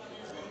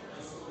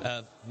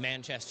of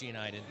Manchester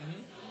United,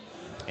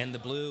 and the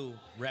blue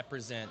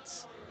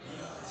represents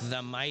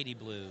the Mighty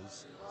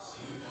Blues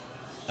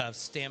of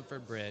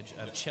Stamford Bridge,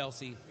 of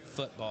Chelsea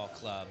Football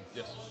Club.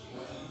 Yes.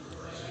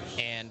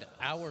 And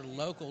our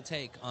local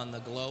take on the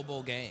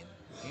global game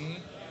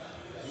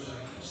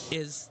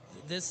is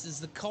this is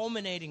the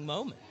culminating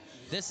moment.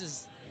 This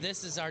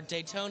is our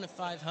Daytona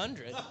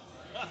 500.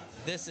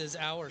 This is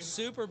our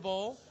Super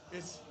Bowl.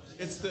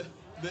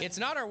 It's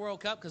not our World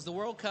Cup, because the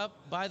World Cup,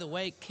 by the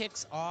way,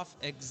 kicks off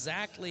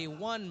exactly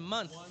 1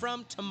 month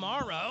from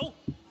tomorrow.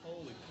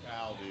 Holy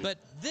cow, dude. But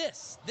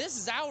this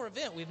is our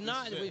event.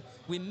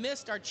 We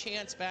missed our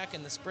chance back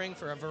in the spring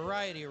for a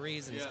variety of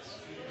reasons. Yes.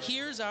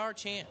 Here's our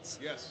chance.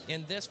 Yes.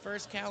 In this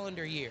first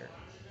calendar year,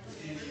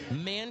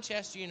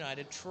 Manchester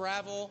United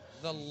travel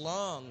the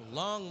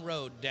long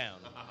road down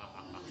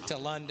to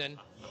London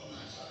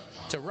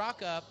to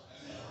rock up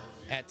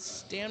at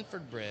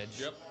Stamford Bridge.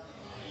 Yep.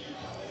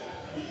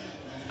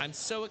 I'm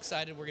so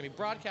excited. We're going to be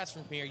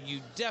broadcasting from here.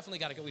 You definitely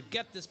got to go. We've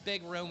got this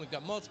big room. We've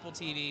got multiple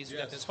TVs. We've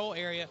got this whole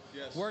area.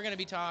 Yes. We're going to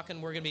be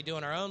talking. We're going to be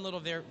doing our own little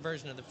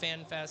version of the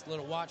Fan Fest,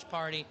 little watch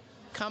party.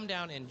 Come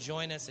down and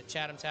join us at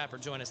Chatham Tap, or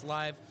join us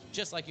live,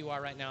 just like you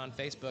are right now on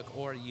Facebook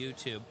or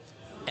YouTube.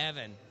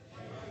 Evan,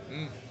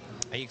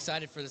 are you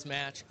excited for this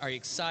match? Are you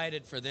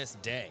excited for this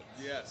day?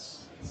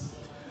 Yes.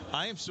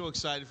 I am so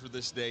excited for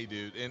this day,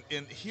 dude.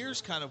 And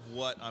here's kind of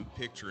what I'm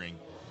picturing.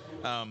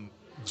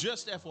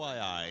 Just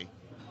FYI,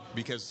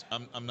 because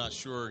I'm not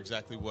sure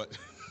exactly what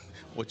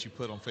what you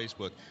put on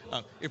Facebook.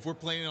 If we're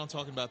planning on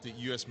talking about the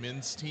U.S.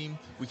 men's team,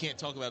 we can't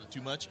talk about it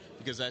too much,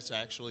 because that's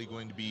actually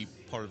going to be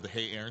part of the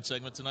Hey Aaron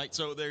segment tonight.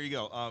 So there you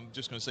go. I'm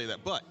just going to say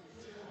that. But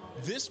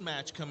this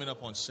match coming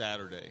up on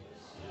Saturday,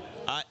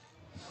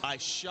 I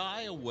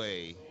shy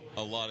away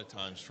a lot of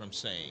times from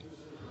saying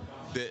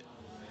that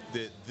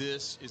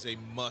this is a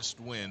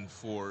must-win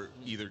for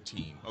either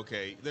team.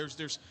 Okay,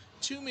 there's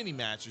too many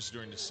matches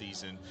during the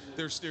season.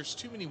 There's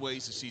too many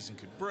ways the season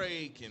could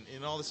break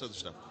and all this other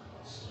stuff.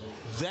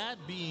 That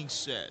being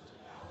said,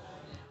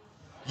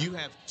 you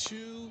have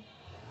two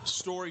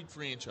storied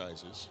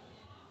franchises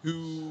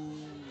who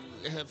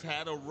have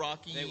had a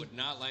rocky... They would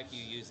not like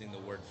you using the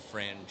word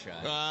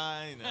franchise.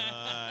 I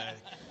know.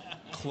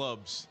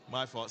 Clubs.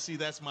 My fault. See,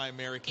 that's my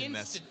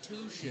Americanness.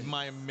 Institution.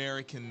 My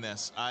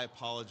Americanness. I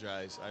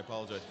apologize.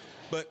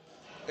 But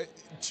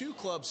two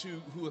clubs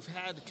who have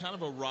had kind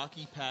of a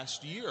rocky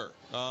past year,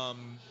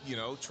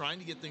 trying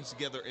to get things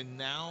together, and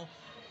now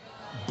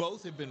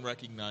both have been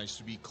recognized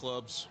to be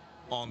clubs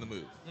on the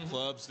move,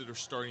 clubs that are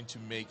starting to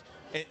make.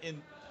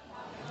 And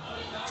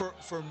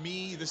for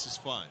me, this is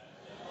fun.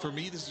 For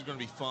me, this is going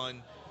to be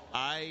fun.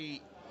 I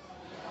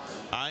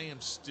am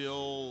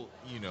still,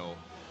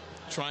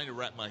 trying to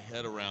wrap my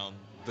head around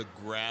the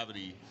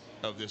gravity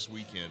of this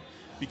weekend,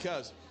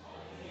 because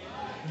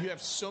you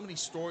have so many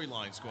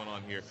storylines going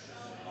on here.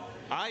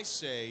 I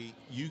say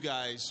you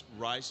guys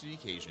rise to the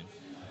occasion.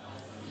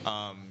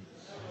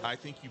 I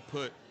think you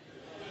put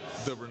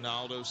the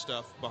Ronaldo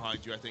stuff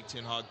behind you. I think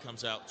Ten Hag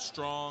comes out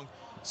strong,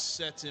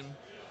 sets him.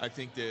 I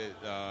think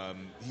that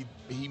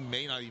he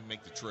may not even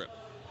make the trip.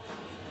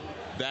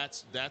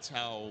 That's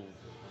how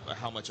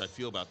much I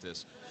feel about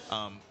this.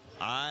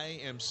 I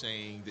am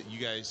saying that you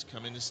guys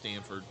come into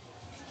Stamford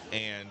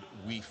and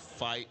we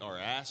fight our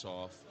ass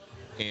off,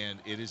 and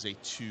it is a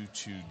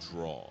 2-2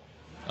 draw.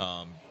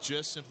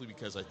 Just simply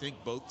because I think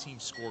both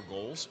teams score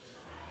goals,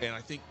 and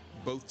I think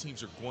both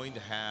teams are going to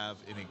have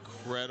an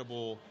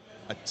incredible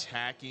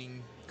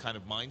attacking kind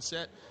of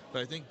mindset,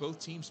 but I think both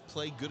teams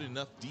play good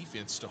enough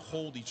defense to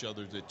hold each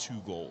other to 2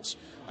 goals.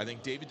 I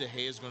think David De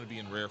Gea is going to be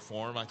in rare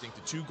form. I think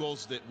the 2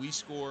 goals that we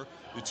score,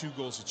 the 2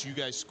 goals that you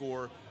guys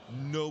score,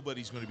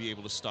 nobody's going to be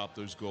able to stop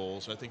those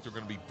goals. I think they're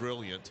going to be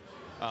brilliant.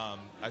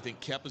 I think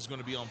Kepa's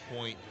going to be on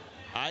point.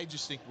 I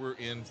just think we're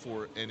in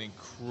for an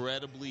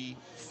incredibly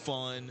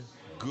fun,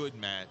 good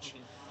match.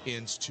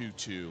 Ends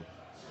 2-2.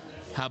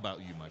 How about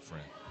you, my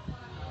friend?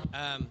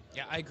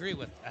 Yeah, I agree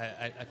with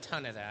a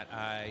ton of that.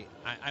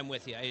 I'm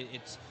with you.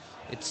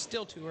 It's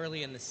still too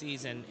early in the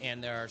season,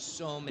 and there are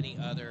so many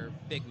other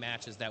big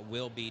matches that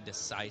will be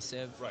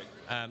decisive.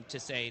 Right. To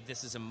say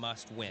this is a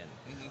must-win,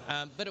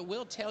 but it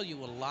will tell you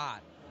a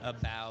lot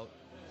about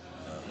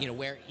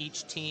where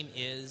each team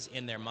is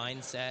in their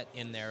mindset,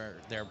 in their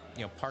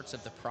parts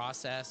of the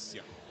process.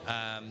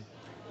 Yeah.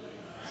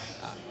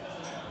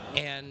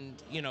 And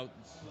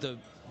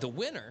the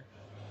winner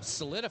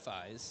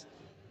solidifies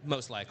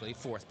most likely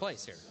 4th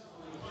place here.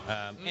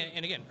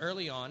 And again,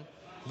 early on,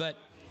 but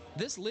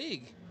this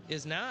league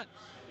is not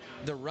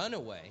the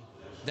runaway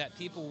that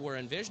people were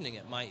envisioning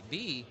it might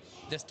be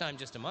this time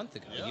just a month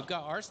ago. Yeah. You've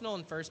got Arsenal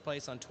in first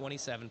place on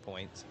 27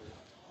 points,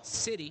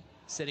 City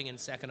sitting in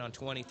second on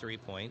 23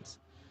 points,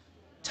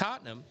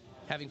 Tottenham,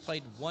 having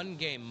played 1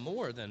 game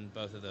more than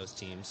both of those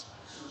teams,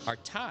 are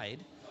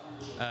tied,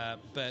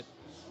 but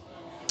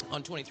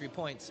on 23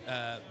 points,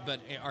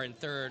 but are in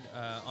third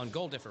on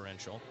goal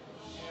differential.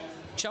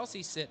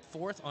 Chelsea sit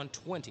 4th on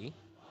 20,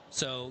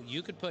 so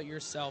you could put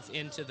yourself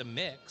into the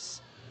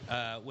mix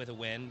with a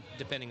win,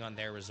 depending on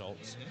their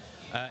results.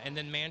 And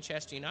then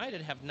Manchester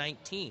United have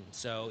 19.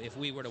 So if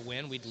we were to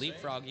win, we'd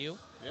leapfrog you.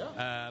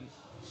 Yeah.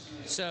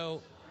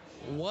 So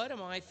what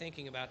am I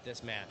thinking about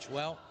this match?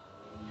 Well,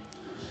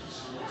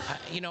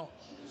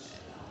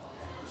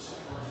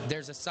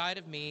 there's a side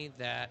of me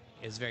that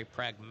is very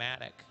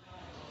pragmatic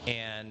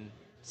and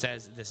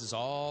says this is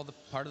all the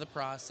part of the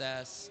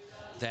process,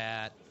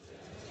 that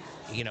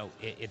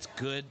it's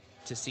good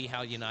to see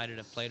how United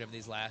have played over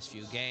these last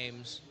few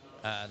games.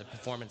 The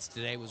performance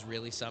today was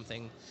really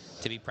something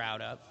to be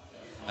proud of,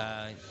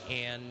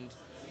 and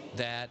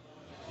that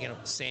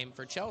same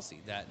for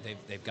Chelsea, that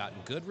they've gotten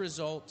good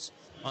results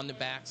on the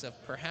backs of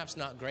perhaps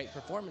not great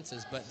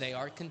performances, but they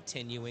are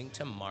continuing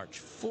to march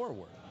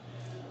forward.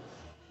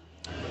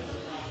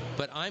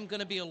 But I'm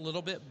going to be a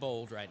little bit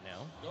bold right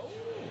now,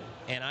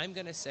 and I'm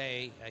going to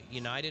say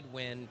United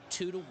win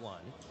 2-1.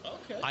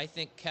 Okay. I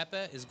think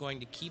Kepa is going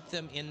to keep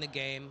them in the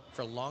game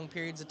for long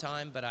periods of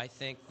time, but I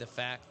think the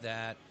fact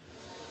that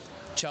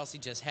Chelsea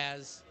just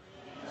has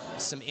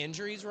some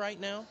injuries right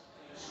now,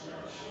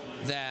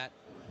 that,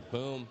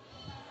 boom,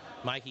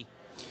 Mikey,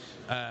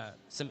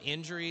 some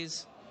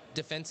injuries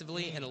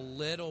defensively and a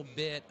little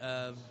bit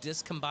of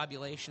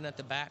discombobulation at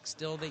the back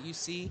still that you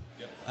see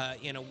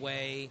in a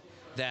way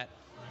that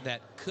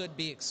could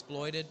be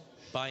exploited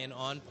by an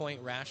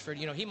on-point Rashford.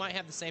 He might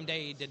have the same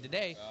day he did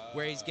today,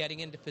 where he's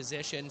getting into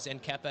positions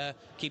and Kepa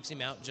keeps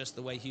him out just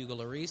the way Hugo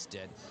Lloris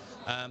did.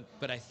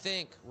 But I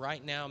think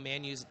right now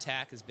Man U's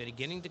attack has been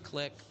beginning to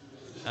click.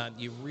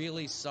 You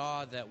really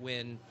saw that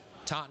when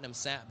Tottenham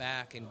sat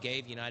back and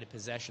gave United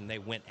possession, they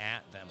went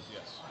at them.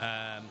 Yes.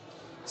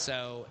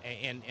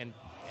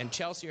 And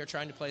Chelsea are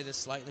trying to play this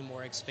slightly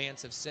more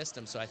expansive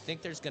system, so I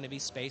think there's going to be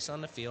space on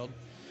the field.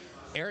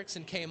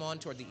 Eriksen came on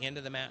toward the end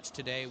of the match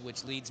today,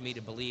 which leads me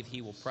to believe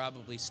he will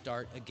probably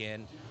start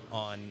again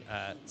on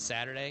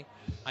Saturday.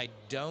 I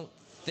don't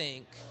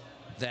think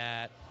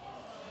that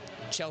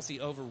Chelsea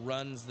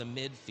overruns the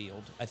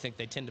midfield. I think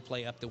they tend to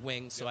play up the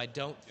wing, so I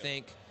don't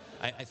think...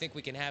 I think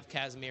we can have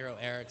Casemiro,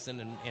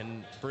 Eriksen,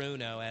 and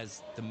Bruno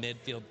as the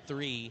midfield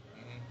three,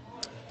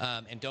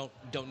 and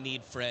don't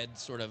need Fred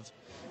sort of,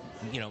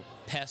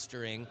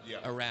 pestering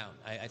around.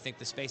 I think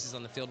the spaces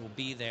on the field will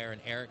be there,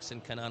 and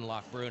Eriksen can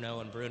unlock Bruno,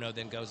 and Bruno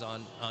then goes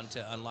on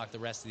to unlock the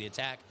rest of the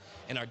attack.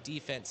 And our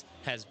defense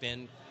has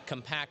been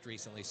compact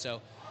recently.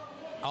 So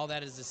all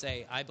that is to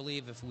say, I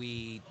believe if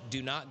we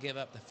do not give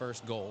up the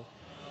first goal,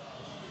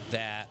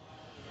 that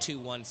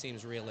 2-1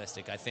 seems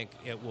realistic. I think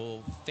it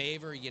will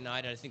favor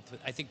United.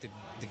 I think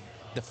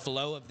the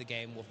flow of the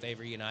game will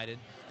favor United.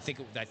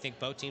 I think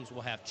both teams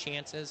will have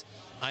chances.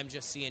 I'm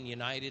just seeing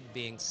United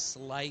being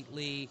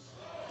slightly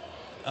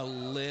a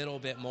little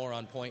bit more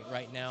on point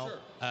right now.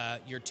 Sure.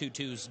 Your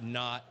 2-2's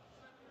not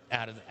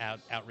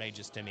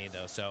outrageous to me,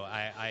 though. So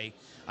I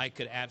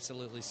could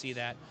absolutely see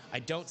that. I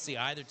don't see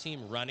either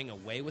team running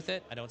away with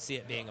it. I don't see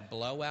it being a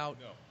blowout.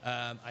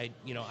 No.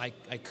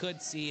 I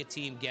could see a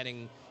team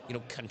getting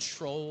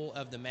control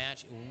of the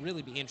match. It will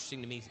really be interesting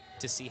to me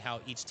to see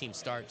how each team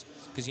starts,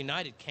 because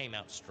United came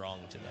out strong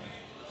today.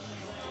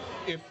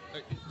 If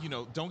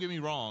don't get me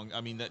wrong,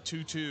 I mean that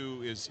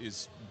 2-2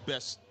 is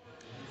best,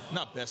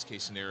 not best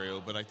case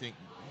scenario, but I think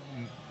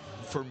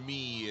for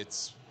me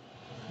it's,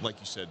 like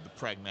you said, the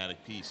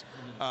pragmatic piece.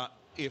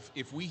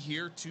 If we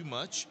hear too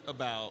much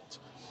about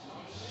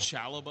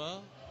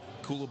Chalobah,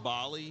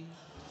 Koulibaly,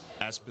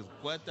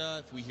 Azpilicueta,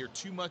 if we hear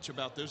too much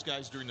about those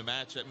guys during the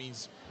match, that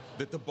means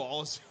that the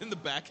ball is in the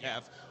back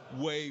half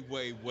way,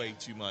 way, way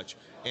too much,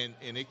 and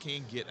it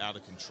can get out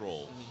of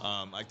control.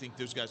 I think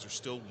those guys are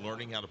still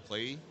learning how to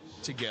play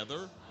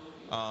together.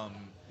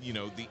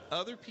 The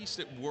other piece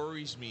that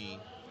worries me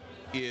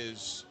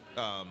is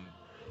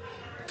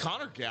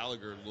Conor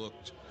Gallagher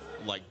looked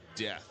like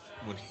death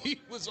when he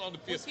was on the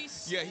field. Was he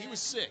sick? Yeah, he was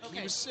sick. Okay,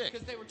 he was sick.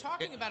 Because they were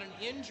talking about an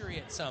injury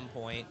at some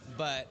point,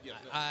 but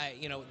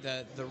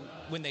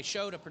when they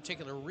showed a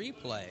particular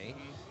replay,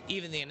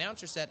 even the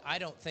announcer said, "I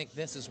don't think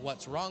this is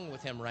what's wrong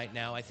with him right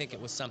now. I think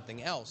it was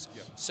something else."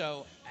 Yeah.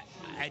 So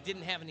I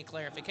didn't have any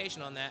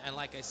clarification on that, and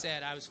like I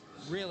said, I was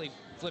really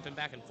flipping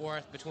back and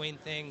forth between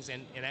things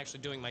and actually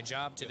doing my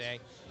job today.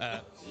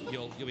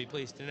 You'll be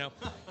pleased to know.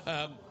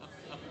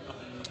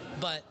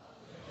 But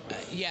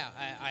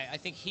I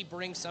think he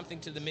brings something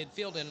to the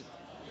midfield,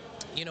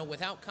 and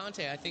without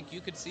Conte, I think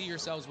you could see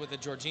yourselves with a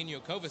Jorginho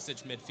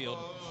Kovacic midfield.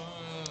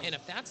 And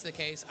if that's the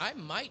case, I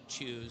might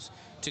choose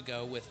to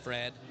go with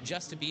Fred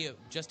just to be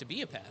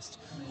a pest.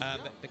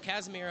 But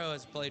Casemiro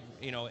has played.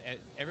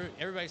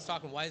 Everybody's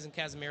talking, why isn't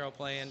Casemiro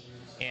playing?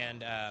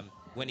 And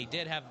when he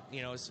did have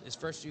his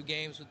first few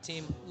games with the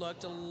team,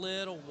 looked a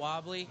little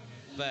wobbly.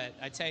 But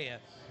I tell you,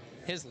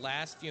 his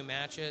last few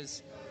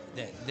matches,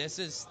 this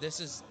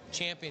is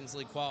Champions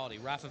League quality.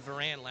 Rafa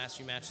Varane last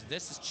few matches,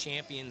 this is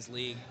Champions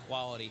League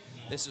quality.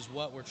 This is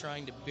what we're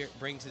trying to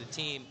bring to the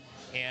team,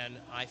 and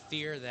I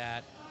fear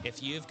that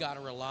if you've got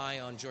to rely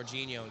on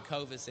Jorginho and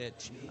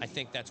Kovacic, I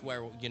think that's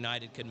where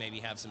United could maybe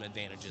have some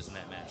advantages in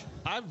that match.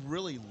 I've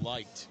really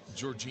liked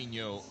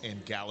Jorginho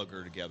and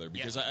Gallagher together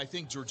because I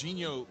think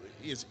Jorginho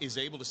is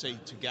able to say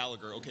to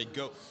Gallagher, okay,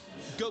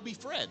 go be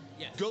Fred.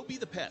 Yes. Go be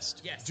the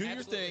pest. Yes, do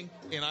absolutely. your thing,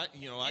 and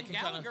I can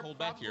kind of hold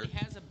back here. Gallagher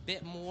probably has a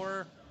bit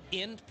more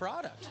end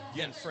product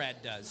than Yes. Fred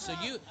does. So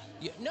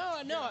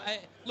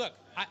look,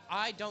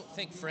 I don't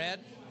think Fred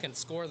can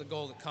score the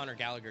goal that Conor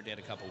Gallagher did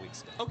a couple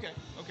weeks ago. Okay.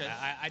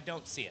 I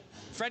don't see it.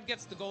 Fred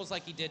gets the goals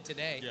like he did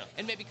today, Yeah.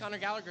 and maybe Conor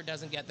Gallagher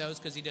doesn't get those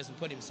because he doesn't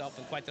put himself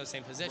in quite those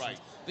same positions. Right.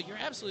 But you're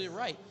absolutely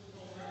right.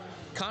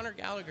 Conor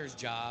Gallagher's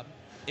job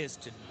is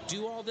to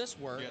do all this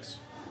work Yes.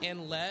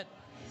 and let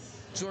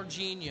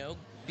Jorginho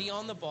be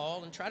on the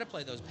ball and try to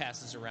play those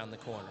passes around the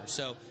corner.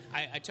 So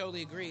I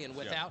totally agree. And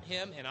without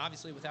him, and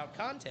obviously without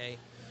Conte,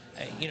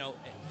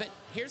 but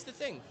here's the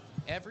thing.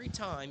 Every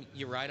time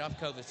you write off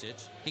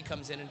Kovacic, he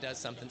comes in and does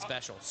something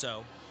special.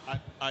 So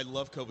I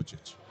love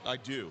Kovacic. I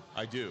do.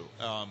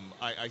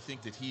 I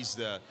think that he's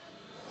the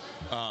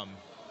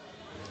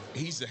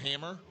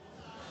hammer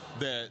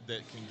that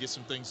can get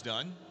some things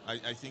done.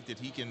 I think that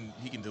he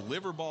can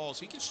deliver balls.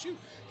 He can shoot.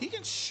 He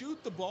can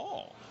shoot the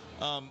ball.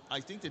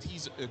 I think that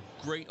he's a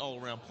great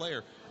all-around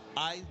player.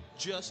 I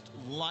just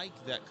like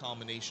that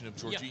combination of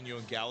Jorginho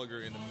and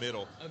Gallagher in the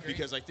middle. Agreed.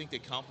 Because I think they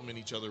complement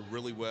each other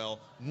really well.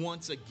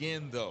 Once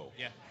again, though,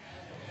 yeah.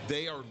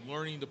 they are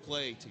learning to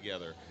play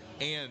together.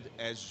 And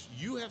as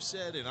you have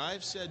said, and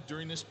I've said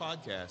during this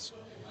podcast,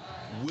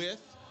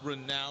 with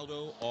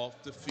Ronaldo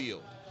off the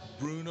field,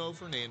 Bruno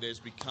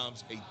Fernandes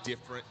becomes a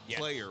different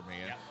player,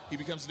 man. Yeah. He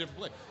becomes a different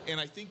player. And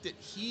I think that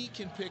he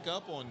can pick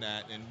up on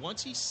that. And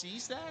once he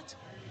sees that,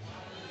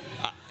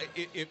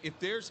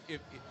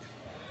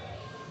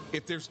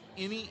 if there's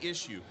any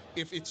issue,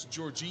 if it's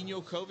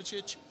Jorginho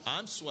Kovacic,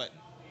 I'm sweating.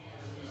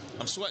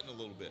 I'm sweating a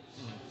little bit.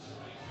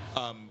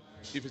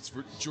 If it's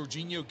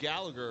Jorginho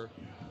Gallagher,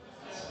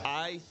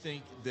 I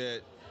think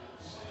that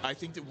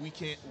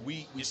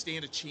we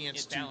stand a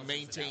chance to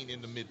maintain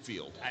in the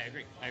midfield. I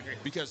agree.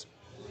 Because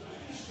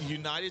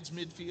United's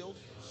midfield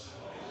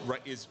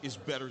is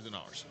better than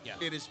ours. Yeah.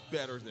 It is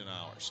better than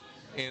ours.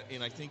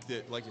 And I think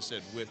that, like I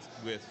said,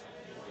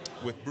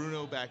 with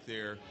Bruno back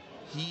there,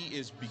 he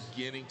is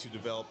beginning to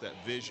develop that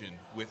vision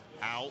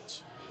without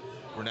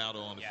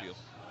Ronaldo on the field.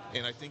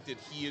 And I think that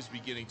he is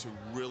beginning to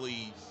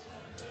really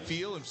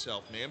feel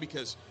himself, man,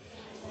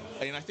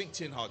 and I think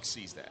Ten Hag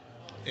sees that.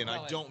 And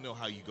I don't know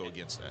how you go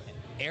against that.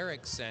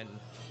 Eriksen,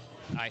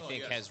 I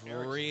think, has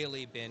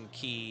really been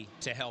key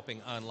to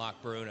helping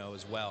unlock Bruno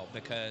as well,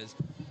 because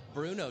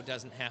Bruno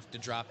doesn't have to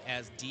drop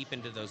as deep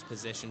into those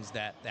positions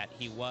that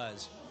he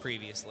was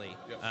previously.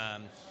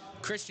 Yep.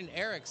 Christian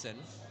Eriksen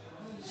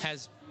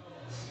has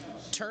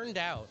turned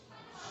out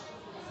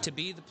to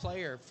be the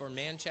player for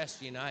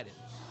Manchester United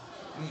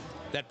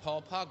that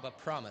Paul Pogba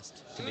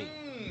promised to be.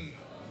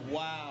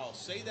 Wow.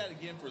 Say that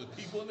again for the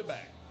people in the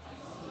back.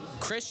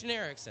 Christian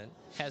Eriksen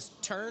has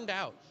turned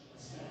out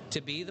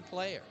to be the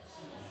player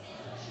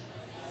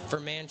for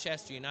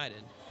Manchester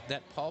United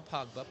that Paul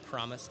Pogba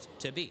promised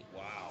to be.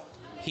 Wow.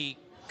 He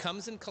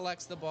comes and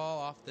collects the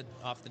ball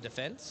off the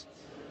defense.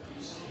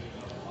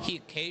 He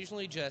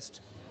occasionally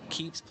just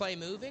keeps play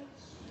moving,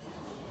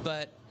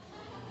 but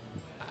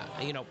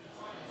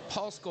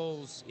Paul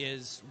Scholes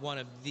is one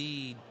of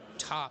the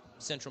top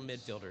central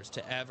midfielders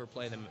to ever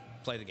play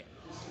the game.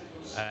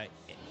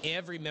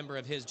 Every member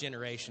of his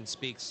generation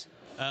speaks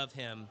of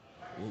him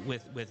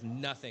with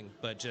nothing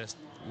but just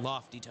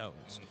lofty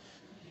tones.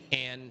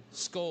 And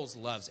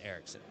Scholes loves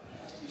Eriksen.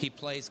 He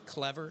plays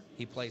clever.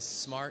 He plays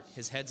smart.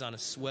 His head's on a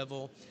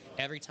swivel.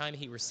 Every time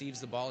he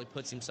receives the ball, he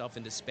puts himself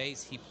into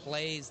space. He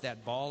plays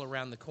that ball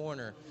around the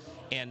corner.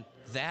 And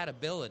that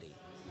ability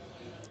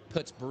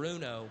puts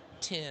Bruno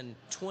 10,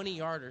 20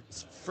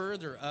 yards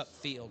further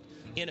upfield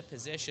in a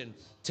position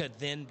to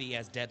then be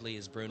as deadly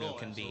as Bruno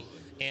can be.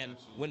 And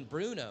when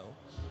Bruno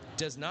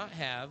does not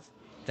have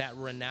that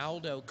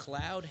Ronaldo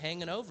cloud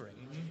hanging over him,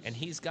 and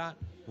he's got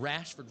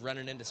Rashford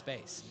running into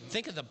space.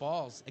 Think of the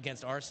balls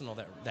against Arsenal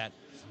that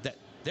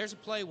there's a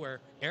play where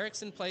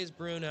Eriksen plays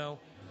Bruno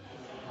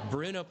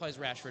plays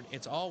Rashford.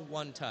 It's all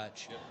one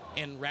touch,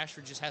 and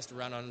Rashford just has to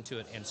run onto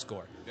it and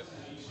score. Yep.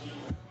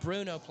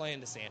 Bruno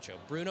playing to Sancho.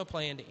 Bruno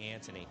playing to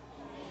Anthony.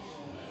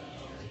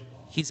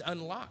 He's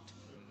unlocked.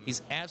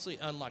 He's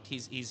absolutely unlocked.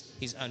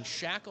 He's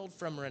unshackled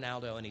from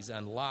Ronaldo, and he's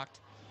unlocked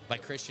by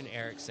Christian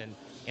Eriksen,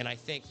 and I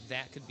think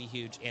that could be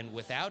huge. And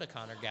without a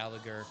Conor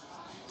Gallagher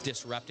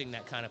disrupting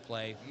that kind of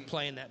play,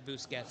 playing that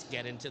Busquets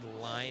get into the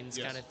lines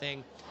kind of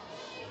thing,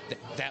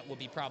 that will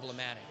be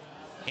problematic.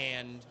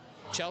 And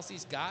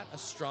Chelsea's got a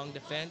strong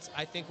defense.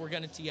 I think we're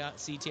going to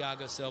see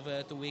Thiago Silva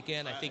at the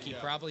weekend. I think he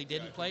probably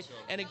didn't play.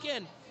 And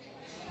again,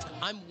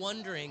 I'm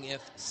wondering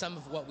if some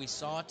of what we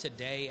saw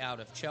today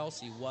out of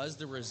Chelsea was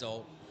the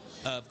result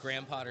of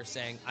Graham Potter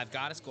saying, I've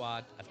got a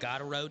squad, I've got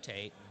to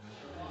rotate,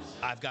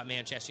 I've got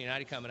Manchester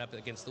United coming up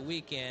against the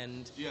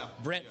weekend. Yeah.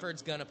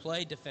 Brentford's going to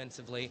play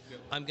defensively.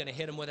 I'm going to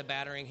hit him with a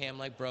battering ham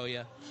like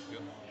Broja.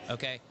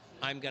 Okay?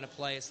 I'm going to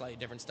play a slightly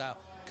different style.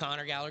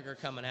 Conor Gallagher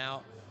coming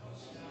out,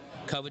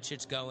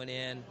 Kovacic going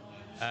in.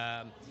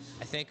 I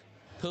think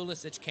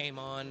Pulisic came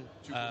on.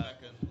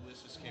 Chukwuemeka and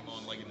Pulisic came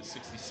on like in the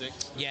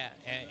 66th. Yeah,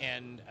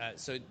 and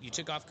so you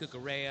took off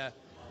Cucurella.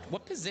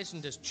 What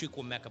position does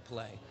Chukwuemeka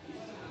play?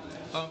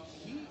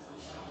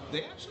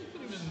 They actually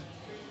put him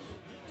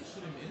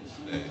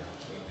in today.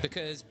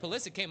 Because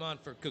Pulisic came on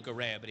for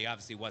Cucurella, but he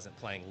obviously wasn't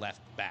playing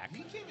left back.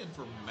 He came in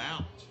for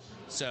Mount.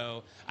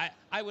 So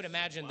I would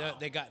imagine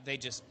they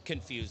just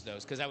confused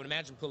those, because I would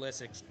imagine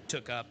Pulisic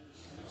took up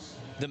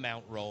the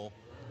Mount role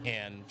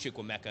and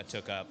Chukwuemeka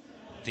took up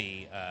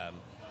the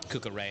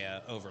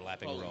Cucurella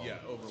overlapping role. Yeah,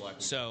 overlapping.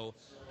 So,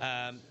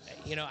 I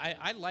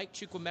like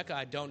Chukwuemeka.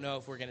 I don't know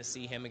if we're going to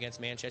see him against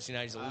Manchester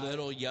United. He's a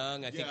little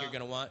young. I think yeah. you're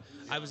going to want.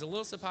 I was a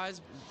little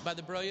surprised by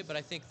the Broja, but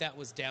I think that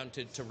was down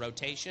to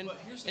rotation. But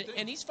here's the thing.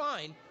 And he's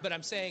fine, but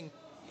I'm saying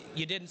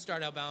you didn't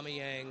start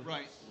Aubameyang.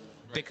 Right.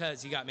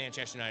 Because you got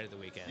Manchester United the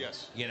weekend.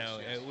 Yes.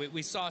 Yes.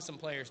 We saw some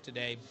players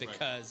today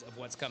because of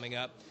what's coming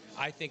up.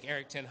 I think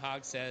Eric Ten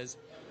Hag says,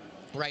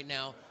 right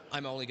now,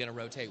 I'm only going to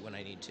rotate when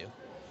I need to.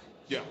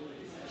 Yeah.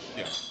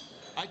 Yeah.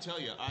 I tell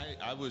you,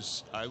 I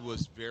was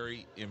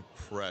very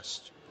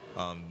impressed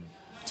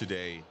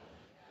today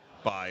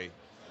by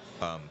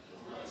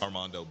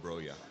Armando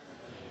Broja.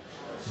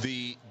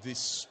 The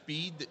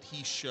speed that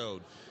he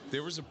showed.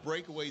 There was a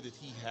breakaway that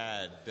he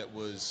had that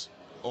was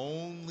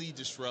only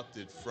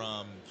disrupted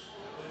from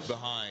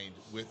behind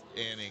with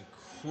an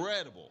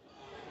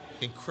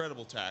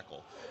incredible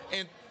tackle.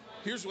 And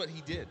here's what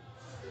he did.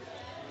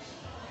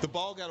 The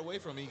ball got away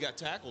from him. He got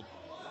tackled.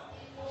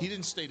 He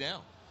didn't stay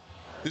down.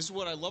 This is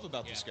what I love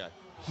about this guy.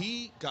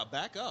 He got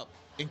back up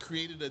and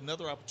created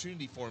another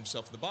opportunity for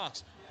himself in the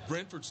box.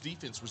 Brentford's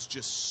defense was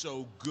just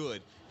so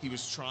good. He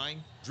was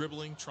trying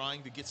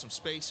to get some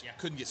space,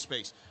 couldn't get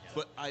space.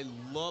 But I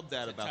love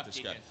that about this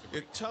guy. A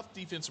tough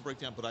defensive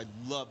breakdown, but I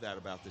love that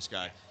about this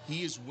guy.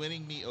 He is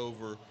winning me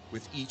over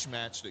with each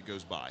match that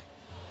goes by.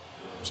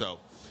 So,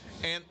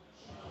 and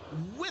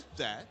with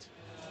that,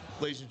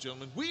 ladies and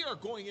gentlemen, we are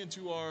going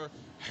into our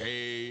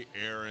Hey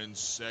Aaron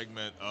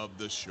segment of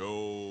the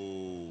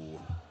show.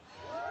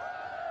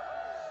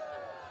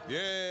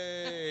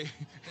 Yay!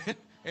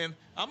 And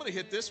I'm going to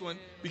hit this one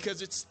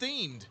because it's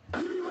themed.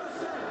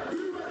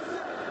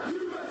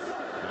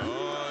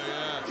 Oh,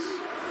 yes.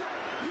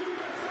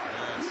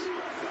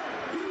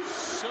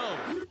 So,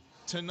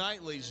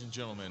 tonight, ladies and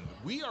gentlemen,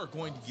 we are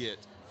going to get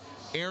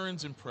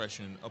Aaron's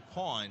impression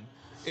upon,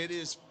 it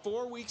is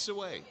 4 weeks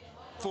away.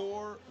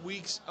 4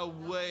 weeks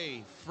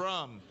away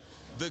from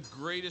the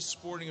greatest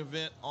sporting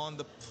event on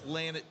the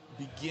planet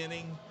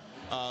beginning,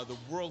 the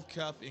World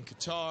Cup in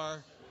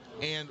Qatar.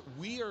 And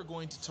we are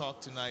going to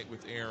talk tonight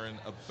with Aaron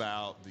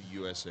about the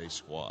USA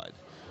squad.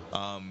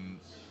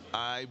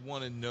 I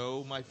want to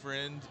know, my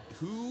friend,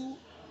 who,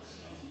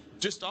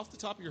 just off the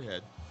top of your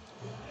head,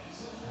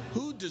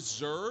 who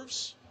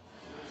deserves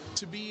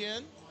to be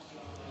in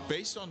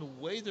based on the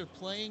way they're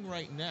playing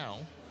right now,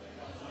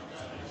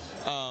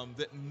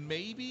 that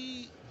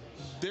maybe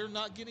they're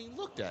not getting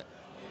looked at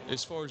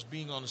as far as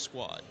being on the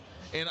squad.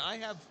 And I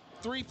have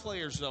 3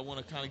 players that I want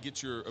to kind of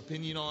get your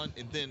opinion on,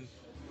 and then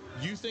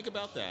you think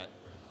about that,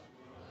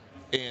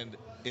 and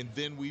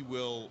then we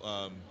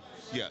will,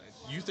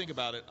 you think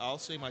about it. I'll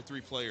say my 3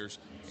 players,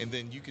 and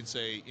then you can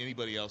say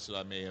anybody else that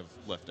I may have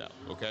left out,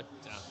 okay?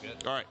 Sounds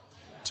good. All right.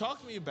 Talk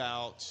to me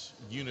about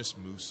Yunus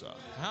Musa.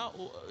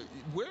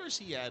 Where is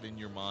he at in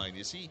your mind?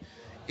 Is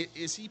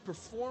he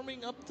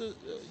performing up the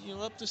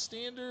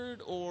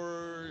standard,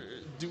 or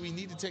do we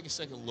need to take a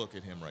second look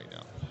at him right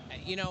now?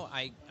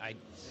 I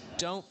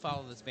don't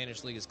follow the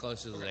Spanish league as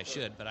closely as I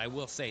should, but I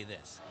will say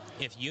this.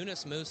 If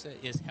Yunus Musa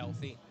is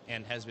healthy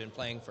and has been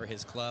playing for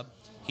his club,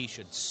 he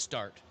should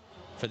start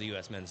for the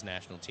U.S. men's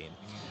national team.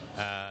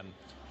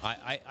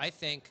 I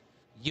think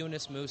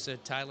Yunus Musa,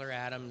 Tyler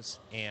Adams,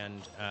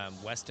 and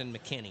Weston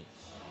McKennie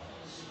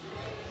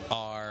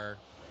are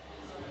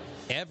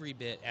every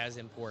bit as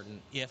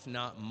important, if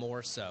not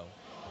more so,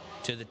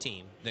 to the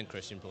team than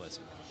Christian Pulisic.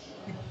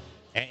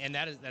 And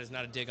that is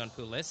not a dig on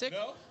Pulisic.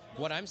 No.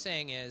 What I'm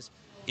saying is,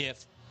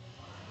 if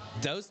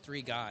those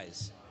 3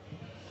 guys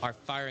are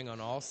firing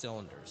on all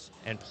cylinders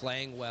and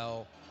playing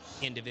well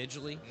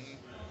individually,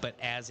 but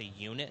as a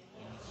unit,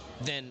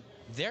 then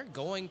they're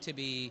going to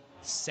be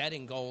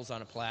setting goals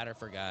on a platter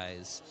for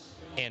guys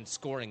and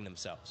scoring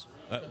themselves.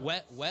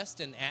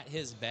 Weston, at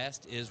his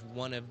best, is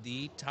one of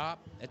the top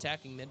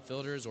attacking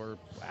midfielders, or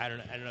I don't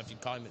know if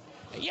you'd call him.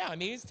 Yeah, I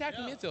mean, he's an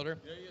attacking midfielder.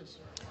 Yeah, he is.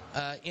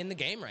 In the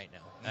game right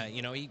now.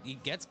 He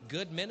gets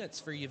good minutes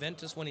for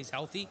Juventus when he's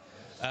healthy.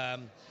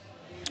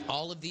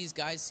 All of these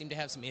guys seem to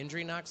have some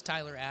injury knocks.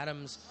 Tyler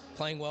Adams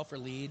playing well for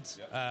Leeds.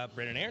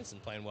 Brendan Aronson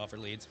playing well for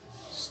Leeds.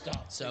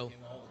 Stop taking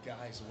all the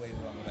guys away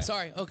from him.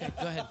 Sorry. Okay,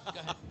 go ahead.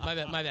 My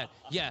bad.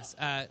 Yes,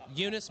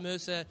 Yunus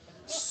Musa,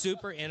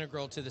 super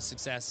integral to the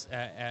success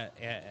at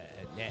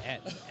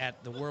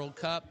the World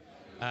Cup.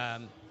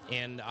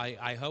 And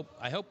I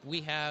hope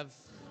we have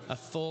a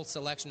full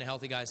selection of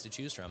healthy guys to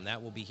choose from. That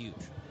will be huge.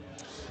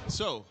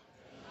 So,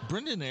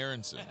 Brendan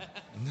Aronson.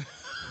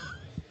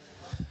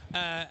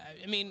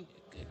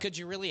 could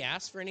you really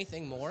ask for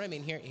anything more? I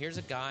mean, here's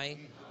a guy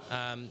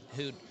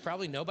who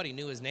probably nobody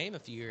knew his name a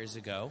few years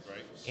ago,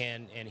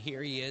 and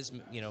here he is,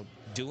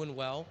 doing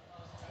well,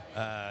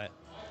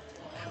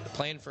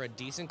 playing for a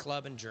decent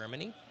club in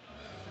Germany,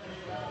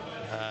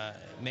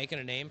 making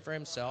a name for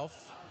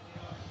himself,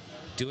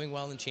 doing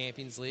well in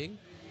Champions League,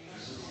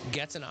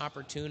 gets an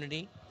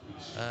opportunity,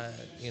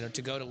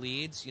 to go to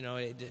Leeds.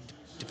 It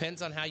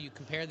depends on how you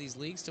compare these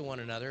leagues to one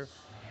another,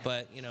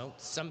 but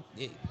some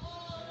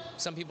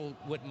people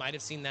might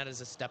have seen that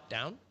as a step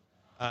down.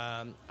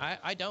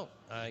 I don't.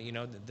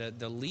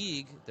 The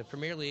league, the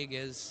Premier League,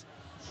 is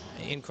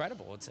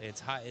incredible. It's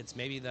high. It's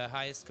maybe the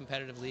highest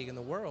competitive league in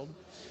the world,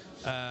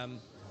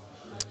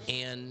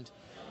 and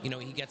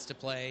he gets to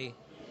play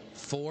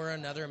for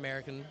another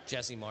American,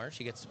 Jesse Marsch.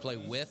 He gets to play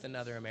with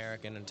another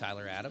American, and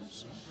Tyler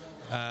Adams.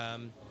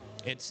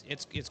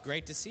 It's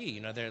great to see.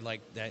 They're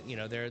like that.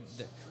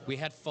 We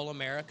had full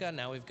America.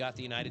 Now we've got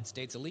the United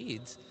States of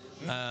Leeds.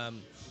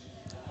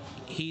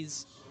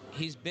 He's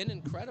been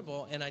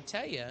incredible, and I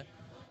tell you,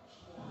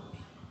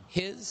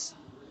 his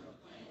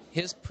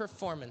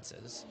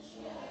performances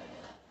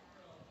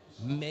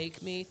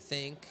make me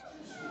think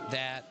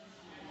that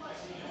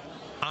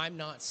I'm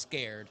not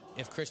scared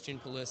if Christian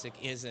Pulisic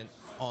isn't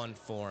on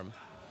form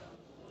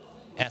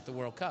at the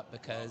World Cup,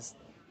 because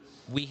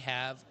we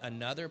have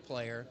another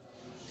player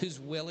who's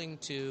willing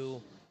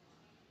to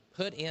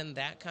put in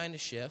that kind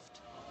of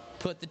shift,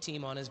 put the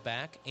team on his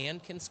back,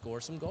 and can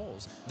score some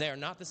goals. They are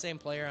not the same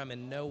player. I'm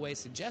in no way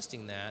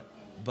suggesting that,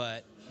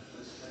 but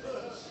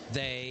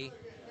they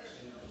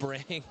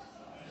bring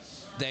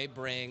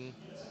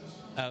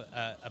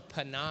a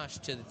panache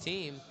to the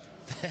team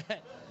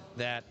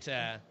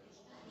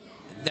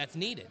that's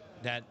needed,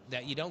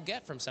 that you don't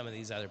get from some of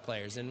these other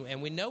players.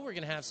 And we know we're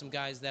going to have some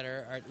guys that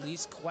are at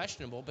least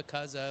questionable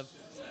because of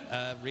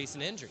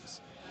recent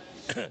injuries.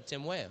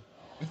 Tim Weah,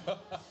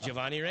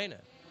 Giovanni Reina.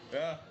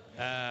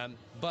 Yeah.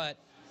 But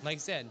like I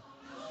said,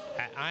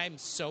 I'm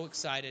so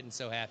excited and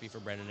so happy for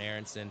Brendan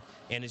Aronson,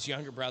 and his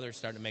younger brother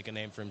starting to make a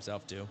name for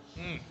himself too.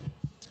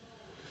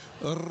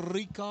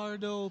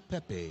 Ricardo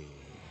Pepi.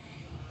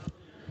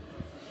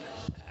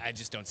 I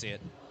just don't see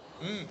it.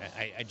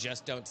 I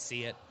just don't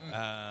see it.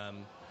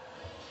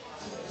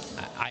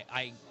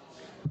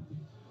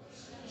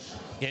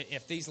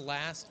 If these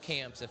last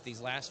camps, if these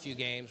last few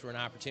games were an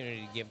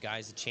opportunity to give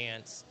guys a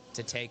chance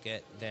to take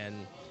it,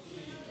 then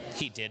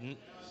he didn't.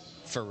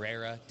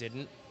 Ferreira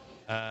didn't.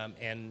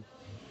 And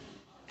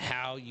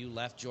how you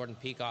left Jordan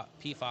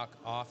Pefok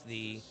off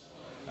the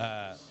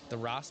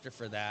roster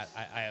for that,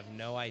 I have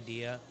no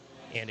idea.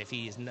 And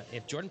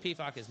if Jordan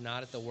Pefok is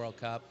not at the World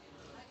Cup,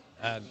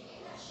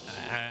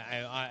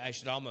 I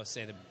should almost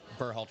say that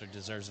Berhalter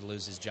deserves to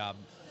lose his job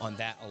on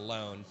that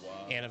alone.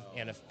 Wow.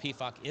 And if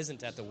Pefok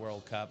isn't at the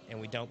World Cup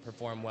and we don't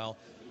perform well,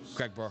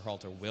 Greg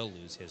Berhalter will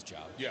lose his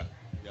job. Yeah.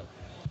 Yep.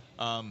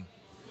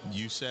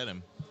 You said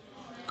him,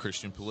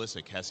 Christian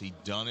Pulisic. Has he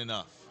done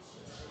enough?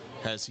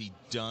 Has he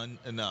done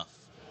enough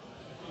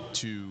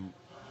to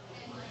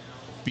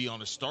be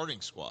on a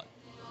starting squad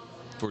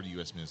for the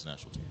U.S. men's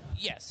national team?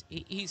 Yes,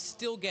 he's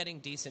still getting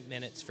decent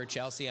minutes for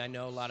Chelsea. I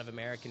know a lot of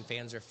American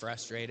fans are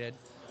frustrated.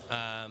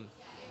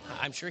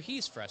 I'm sure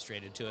he's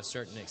frustrated to a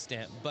certain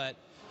extent, but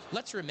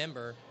let's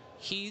remember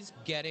he's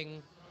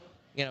getting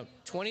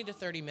 20 to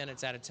 30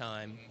 minutes at a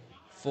time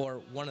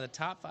for one of the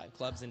top 5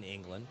 clubs in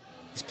England.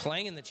 He's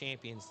playing in the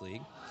Champions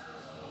League.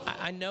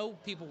 I know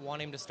people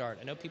want him to start.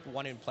 I know people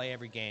want him to play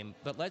every game.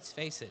 But let's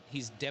face it,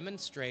 he's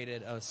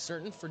demonstrated a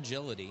certain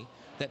fragility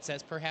that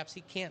says perhaps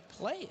he can't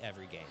play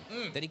every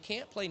game, that he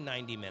can't play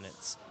 90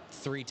 minutes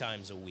 3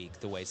 times a week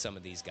the way some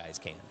of these guys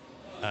can.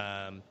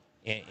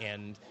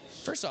 And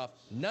first off,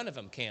 none of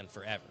them can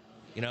forever.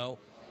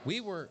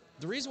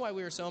 The reason why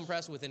we were so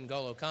impressed with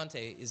N'Golo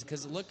Kante is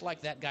because it looked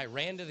like that guy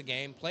ran to the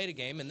game, played a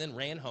game, and then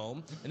ran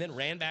home, and then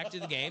ran back to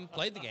the game,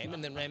 played the game,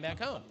 and then ran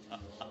back home.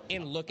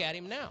 And look at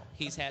him now.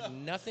 He's had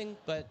nothing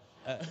but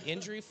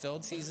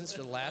injury-filled seasons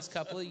for the last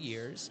couple of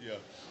years,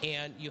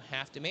 and you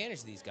have to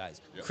manage these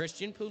guys. Yep.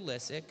 Christian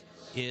Pulisic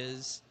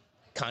is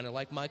kind of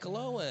like Michael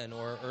Owen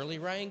or early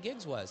Ryan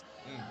Giggs was.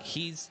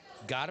 He's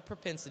got a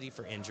propensity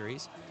for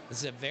injuries. This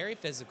is a very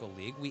physical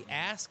league. We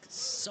ask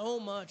so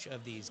much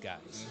of these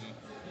guys.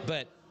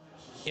 But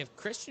if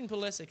Christian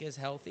Pulisic is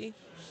healthy,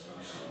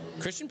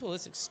 Christian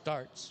Pulisic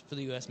starts for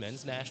the U.S.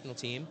 men's national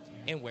team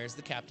and wears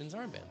the captain's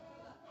armband.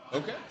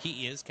 Okay.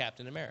 He is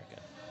Captain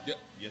America. Yep.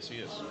 Yes, he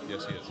is.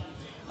 Yes, he is.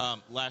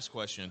 Last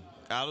question.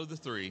 Out of the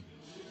 3,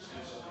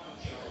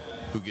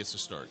 who gets to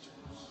start?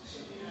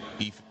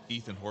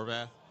 Ethan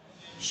Horvath,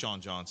 Sean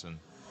Johnson,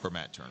 or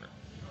Matt Turner?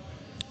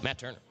 Matt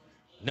Turner.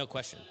 No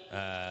question.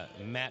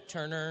 Matt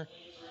Turner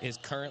is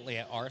currently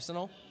at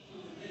Arsenal.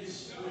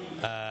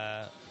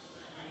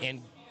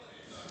 And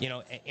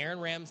Aaron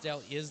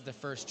Ramsdale is the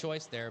first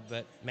choice there,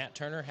 but Matt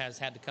Turner has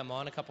had to come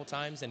on a couple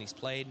times, and he's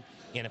played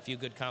in a few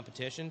good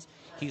competitions.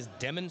 He's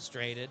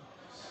demonstrated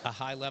a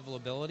high level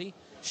ability.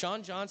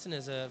 Sean Johnson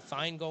is a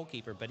fine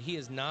goalkeeper, but he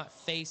is not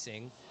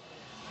facing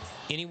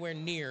anywhere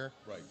near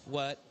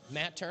what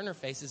Matt Turner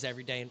faces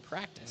every day in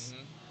practice.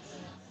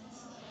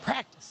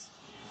 Practice.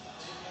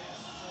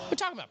 We're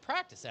talking about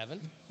practice,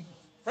 Evan.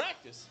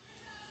 Practice.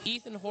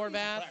 Ethan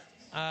Horvath,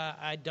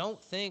 I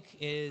don't think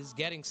is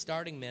getting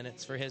starting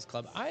minutes for his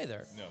club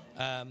either.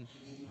 No.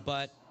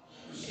 But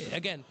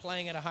again,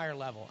 playing at a higher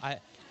level. I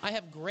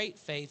have great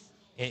faith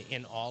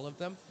in all of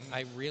them.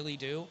 I really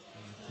do.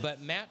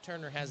 But Matt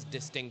Turner has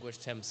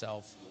distinguished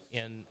himself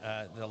in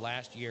the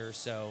last year or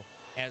so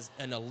as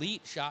an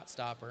elite shot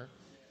stopper.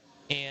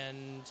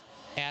 And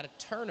at a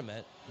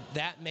tournament,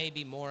 that may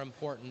be more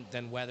important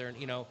than whether,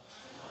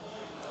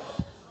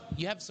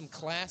 you have some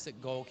classic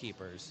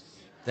goalkeepers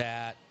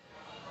that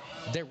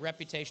their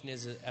reputation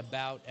is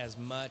about as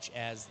much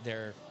as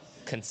their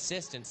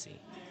consistency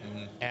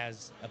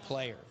as a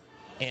player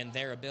and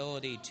their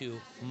ability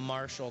to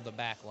marshal the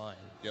back line.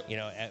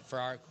 Yep.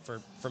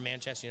 For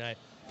Manchester United,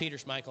 Peter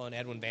Schmeichel and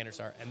Edwin van der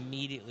Sar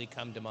immediately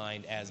come to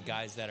mind as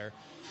guys that are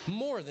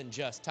more than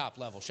just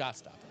top-level shot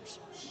stoppers.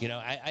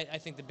 I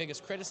think the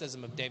biggest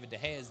criticism of David De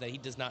Gea is that he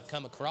does not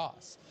come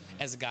across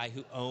as a guy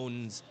who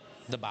owns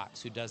the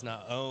box, who does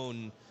not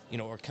own,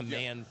 or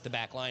command the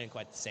back line in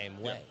quite the same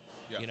way.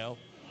 Yeah.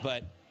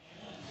 But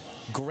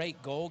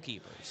great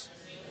goalkeepers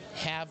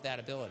have that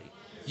ability.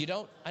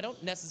 I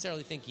don't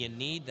necessarily think you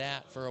need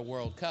that for a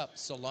World Cup,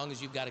 so long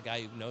as you've got a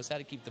guy who knows how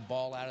to keep the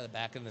ball out of the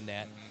back of the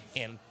net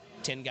and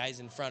 10 guys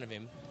in front of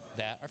him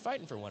that are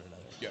fighting for one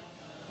another.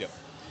 Yep.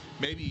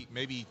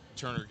 Maybe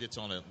Turner gets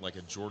on a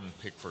Jordan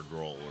Pickford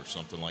role or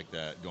something like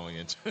that going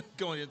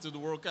into the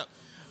World Cup.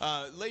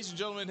 Ladies and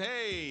gentlemen,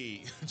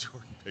 hey,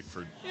 Jordan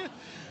Pickford. Yeah.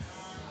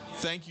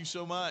 Thank you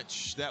so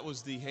much. That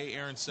was the Hey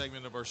Aaron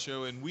segment of our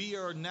show, and we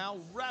are now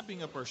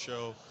wrapping up our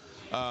show,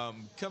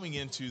 coming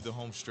into the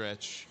home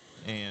stretch.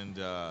 And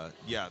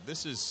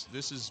this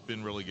has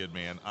been really good,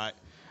 man.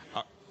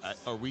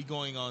 Are we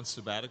going on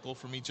sabbatical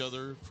from each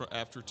other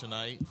after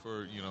tonight?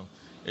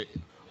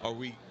 Are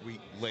we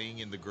laying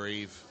in the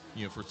grave,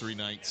 for 3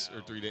 nights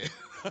or 3 days?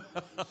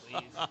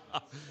 Please.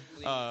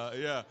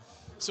 Yeah.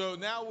 So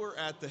now we're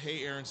at the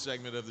Hey Aaron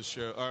segment of the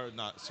show. Or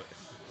not. Sorry.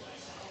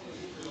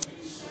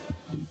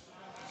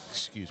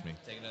 Excuse me.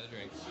 Take another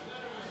drink.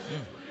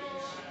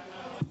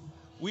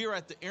 We are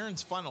at the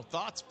Aaron's final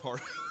thoughts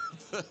part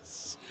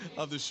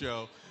of the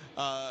show.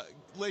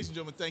 Ladies and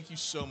gentlemen, thank you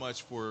so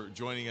much for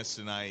joining us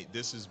tonight.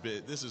 This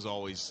is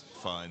always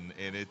fun,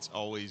 and it's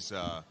always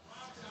a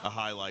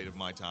highlight of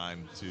my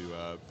time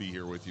to be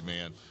here with you,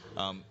 man.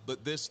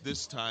 But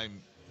this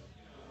time,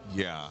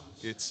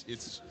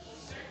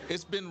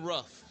 it's been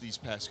rough these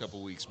past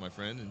couple weeks, my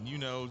friend,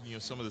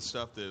 and some of the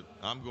stuff that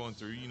I'm going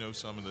through.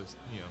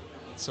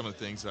 Some of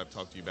the things that I've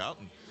talked to you about,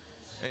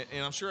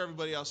 and I'm sure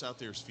everybody else out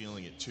there is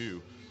feeling it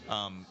too.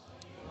 I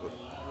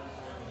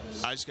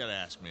just got to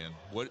ask, man,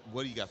 what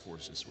do you got for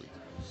us this week?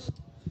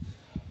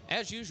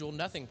 As usual,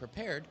 nothing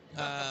prepared.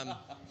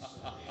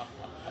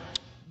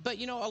 But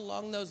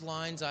along those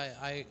lines,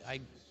 I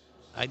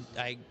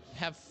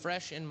have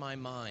fresh in my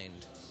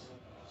mind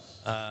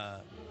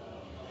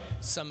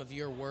some of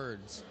your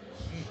words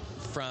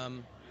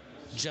from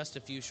just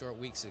a few short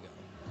weeks ago,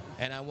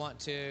 and I want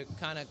to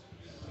kind of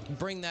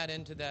bring that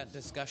into that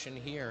discussion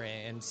here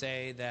and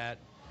say that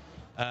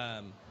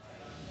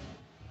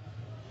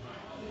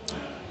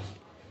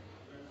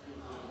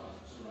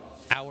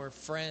our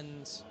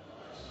friends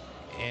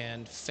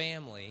and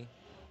family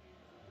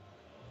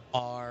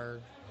are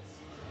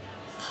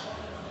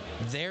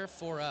there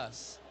for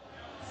us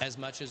as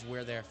much as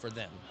we're there for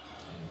them.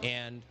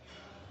 And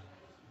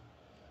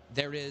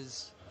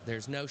there's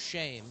no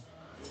shame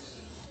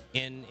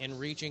in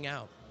reaching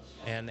out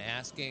and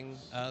asking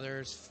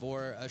others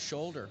for a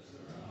shoulder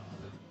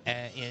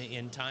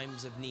in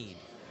times of need.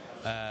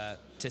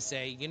 To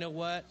say, you know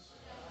what?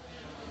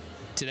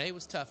 Today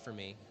was tough for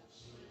me.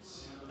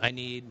 I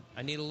need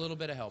a little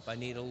bit of help. I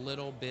need a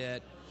little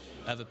bit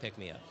of a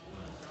pick-me-up.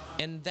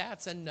 And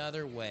that's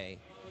another way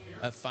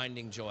of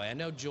finding joy. I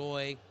know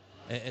joy,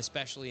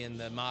 especially in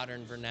the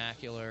modern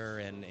vernacular,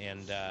 and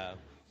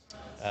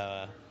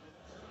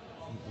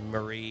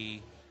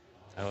Marie,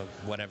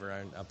 whatever,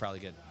 I'll probably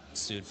get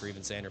sued for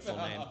even saying her full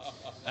name.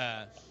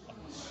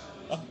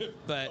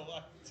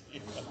 But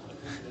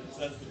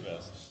that's the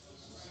best.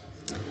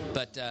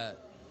 But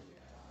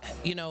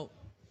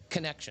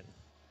connection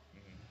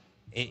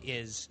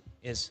is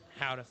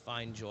how to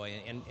find joy,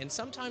 and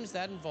sometimes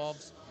that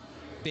involves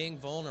being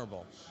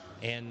vulnerable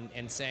and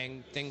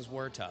saying things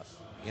were tough.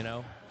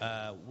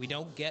 We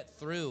don't get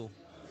through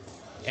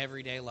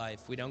everyday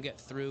life. We don't get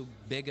through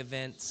big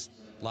events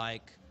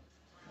like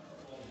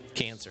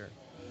cancer,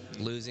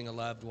 losing a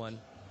loved one,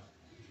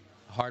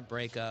 hard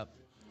breakup,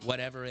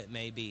 whatever it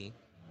may be,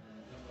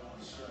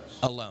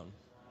 alone.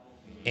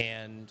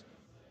 And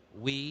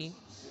we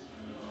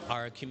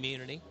are a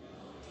community.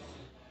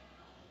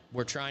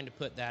 We're trying to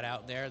put that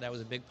out there. That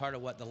was a big part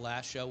of what the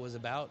last show was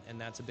about,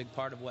 and that's a big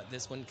part of what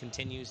this one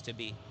continues to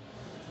be,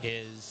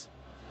 is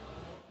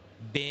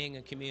being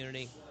a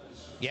community.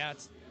 Yeah,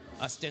 it's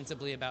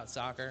ostensibly about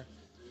soccer,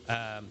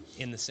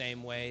 in the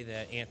same way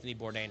that Anthony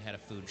Bourdain had a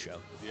food show.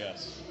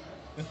 Yes.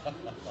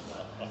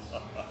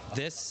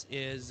 This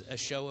is a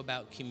show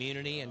about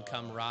community and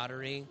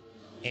camaraderie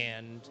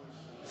and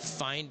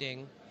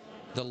finding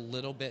the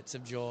little bits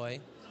of joy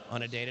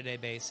on a day-to-day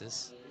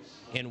basis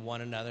in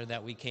one another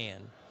that we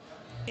can.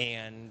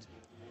 And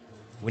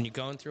when you're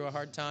going through a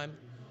hard time,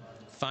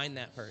 find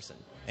that person.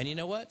 And you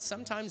know what?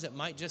 Sometimes it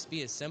might just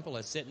be as simple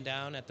as sitting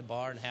down at the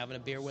bar and having a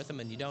beer with them,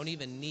 and you don't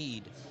even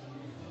need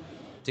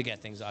to get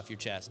things off your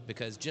chest,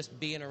 because just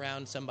being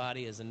around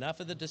somebody is enough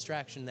of the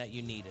distraction that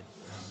you needed.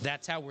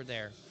 That's how we're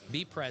there.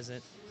 Be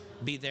present.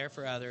 Be there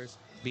for others.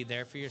 Be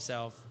there for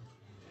yourself.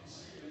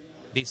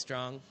 Be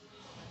strong.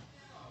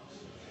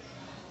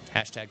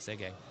 Hashtag say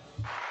gay.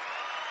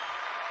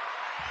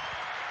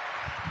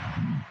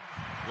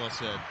 Well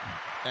said.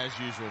 As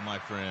usual, my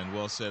friend.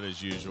 Well said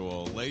as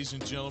usual. Ladies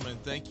and gentlemen,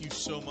 thank you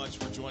so much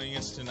for joining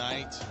us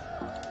tonight.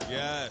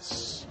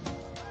 Yes.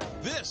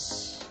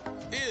 This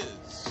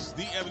is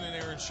the Evan and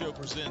Aaron Show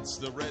presents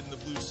the Red and the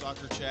Blue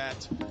Soccer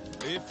Chat.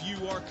 If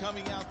you are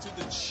coming out to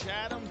the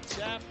Chatham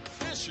Tap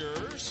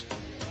Fishers,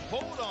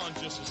 hold on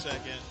just a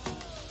second.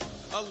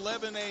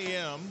 11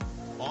 a.m.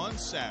 on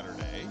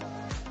Saturday,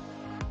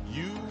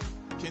 you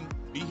can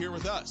be here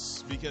with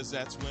us, because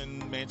that's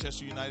when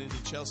Manchester United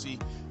and Chelsea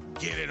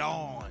get it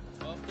on.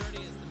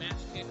 12:30 is the match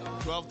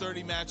kickoff.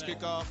 12:30 match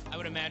kickoff. I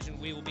would imagine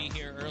we will be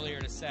here earlier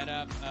to set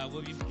up.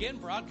 We'll begin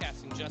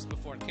broadcasting just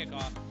before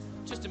kickoff,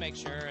 just to make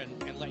sure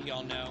and let you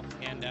all know.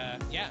 And,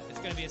 yeah, it's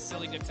going to be a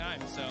silly good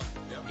time. So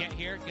Get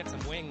here, get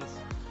some wings.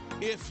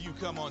 If you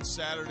come on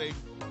Saturday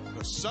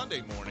or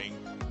Sunday morning,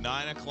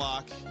 9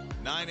 o'clock,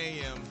 9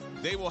 a.m.,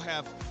 they will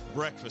have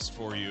breakfast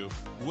for you,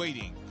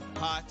 waiting,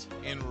 hot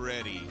and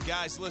ready.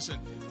 Guys, listen,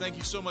 thank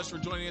you so much for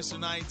joining us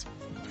tonight.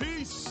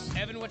 Peace.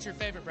 Evan, what's your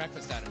favorite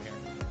breakfast item here?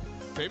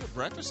 Favorite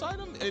breakfast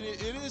item? It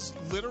is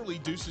literally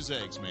Deuce's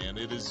Eggs, man.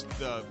 It is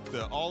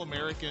the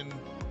all-American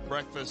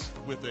breakfast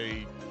with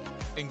a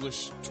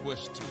English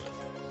twist to it.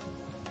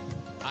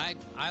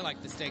 I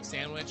like the steak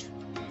sandwich,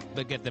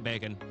 but get the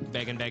bacon.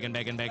 Bacon, bacon,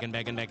 bacon, bacon,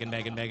 bacon, bacon,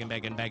 bacon, bacon,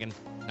 bacon, bacon.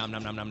 Nom,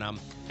 nom, nom, nom, nom.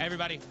 Hey,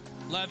 everybody,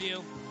 love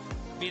you.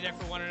 Be there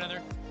for one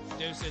another.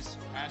 Deuces.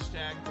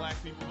 Hashtag Black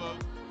People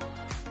Vote.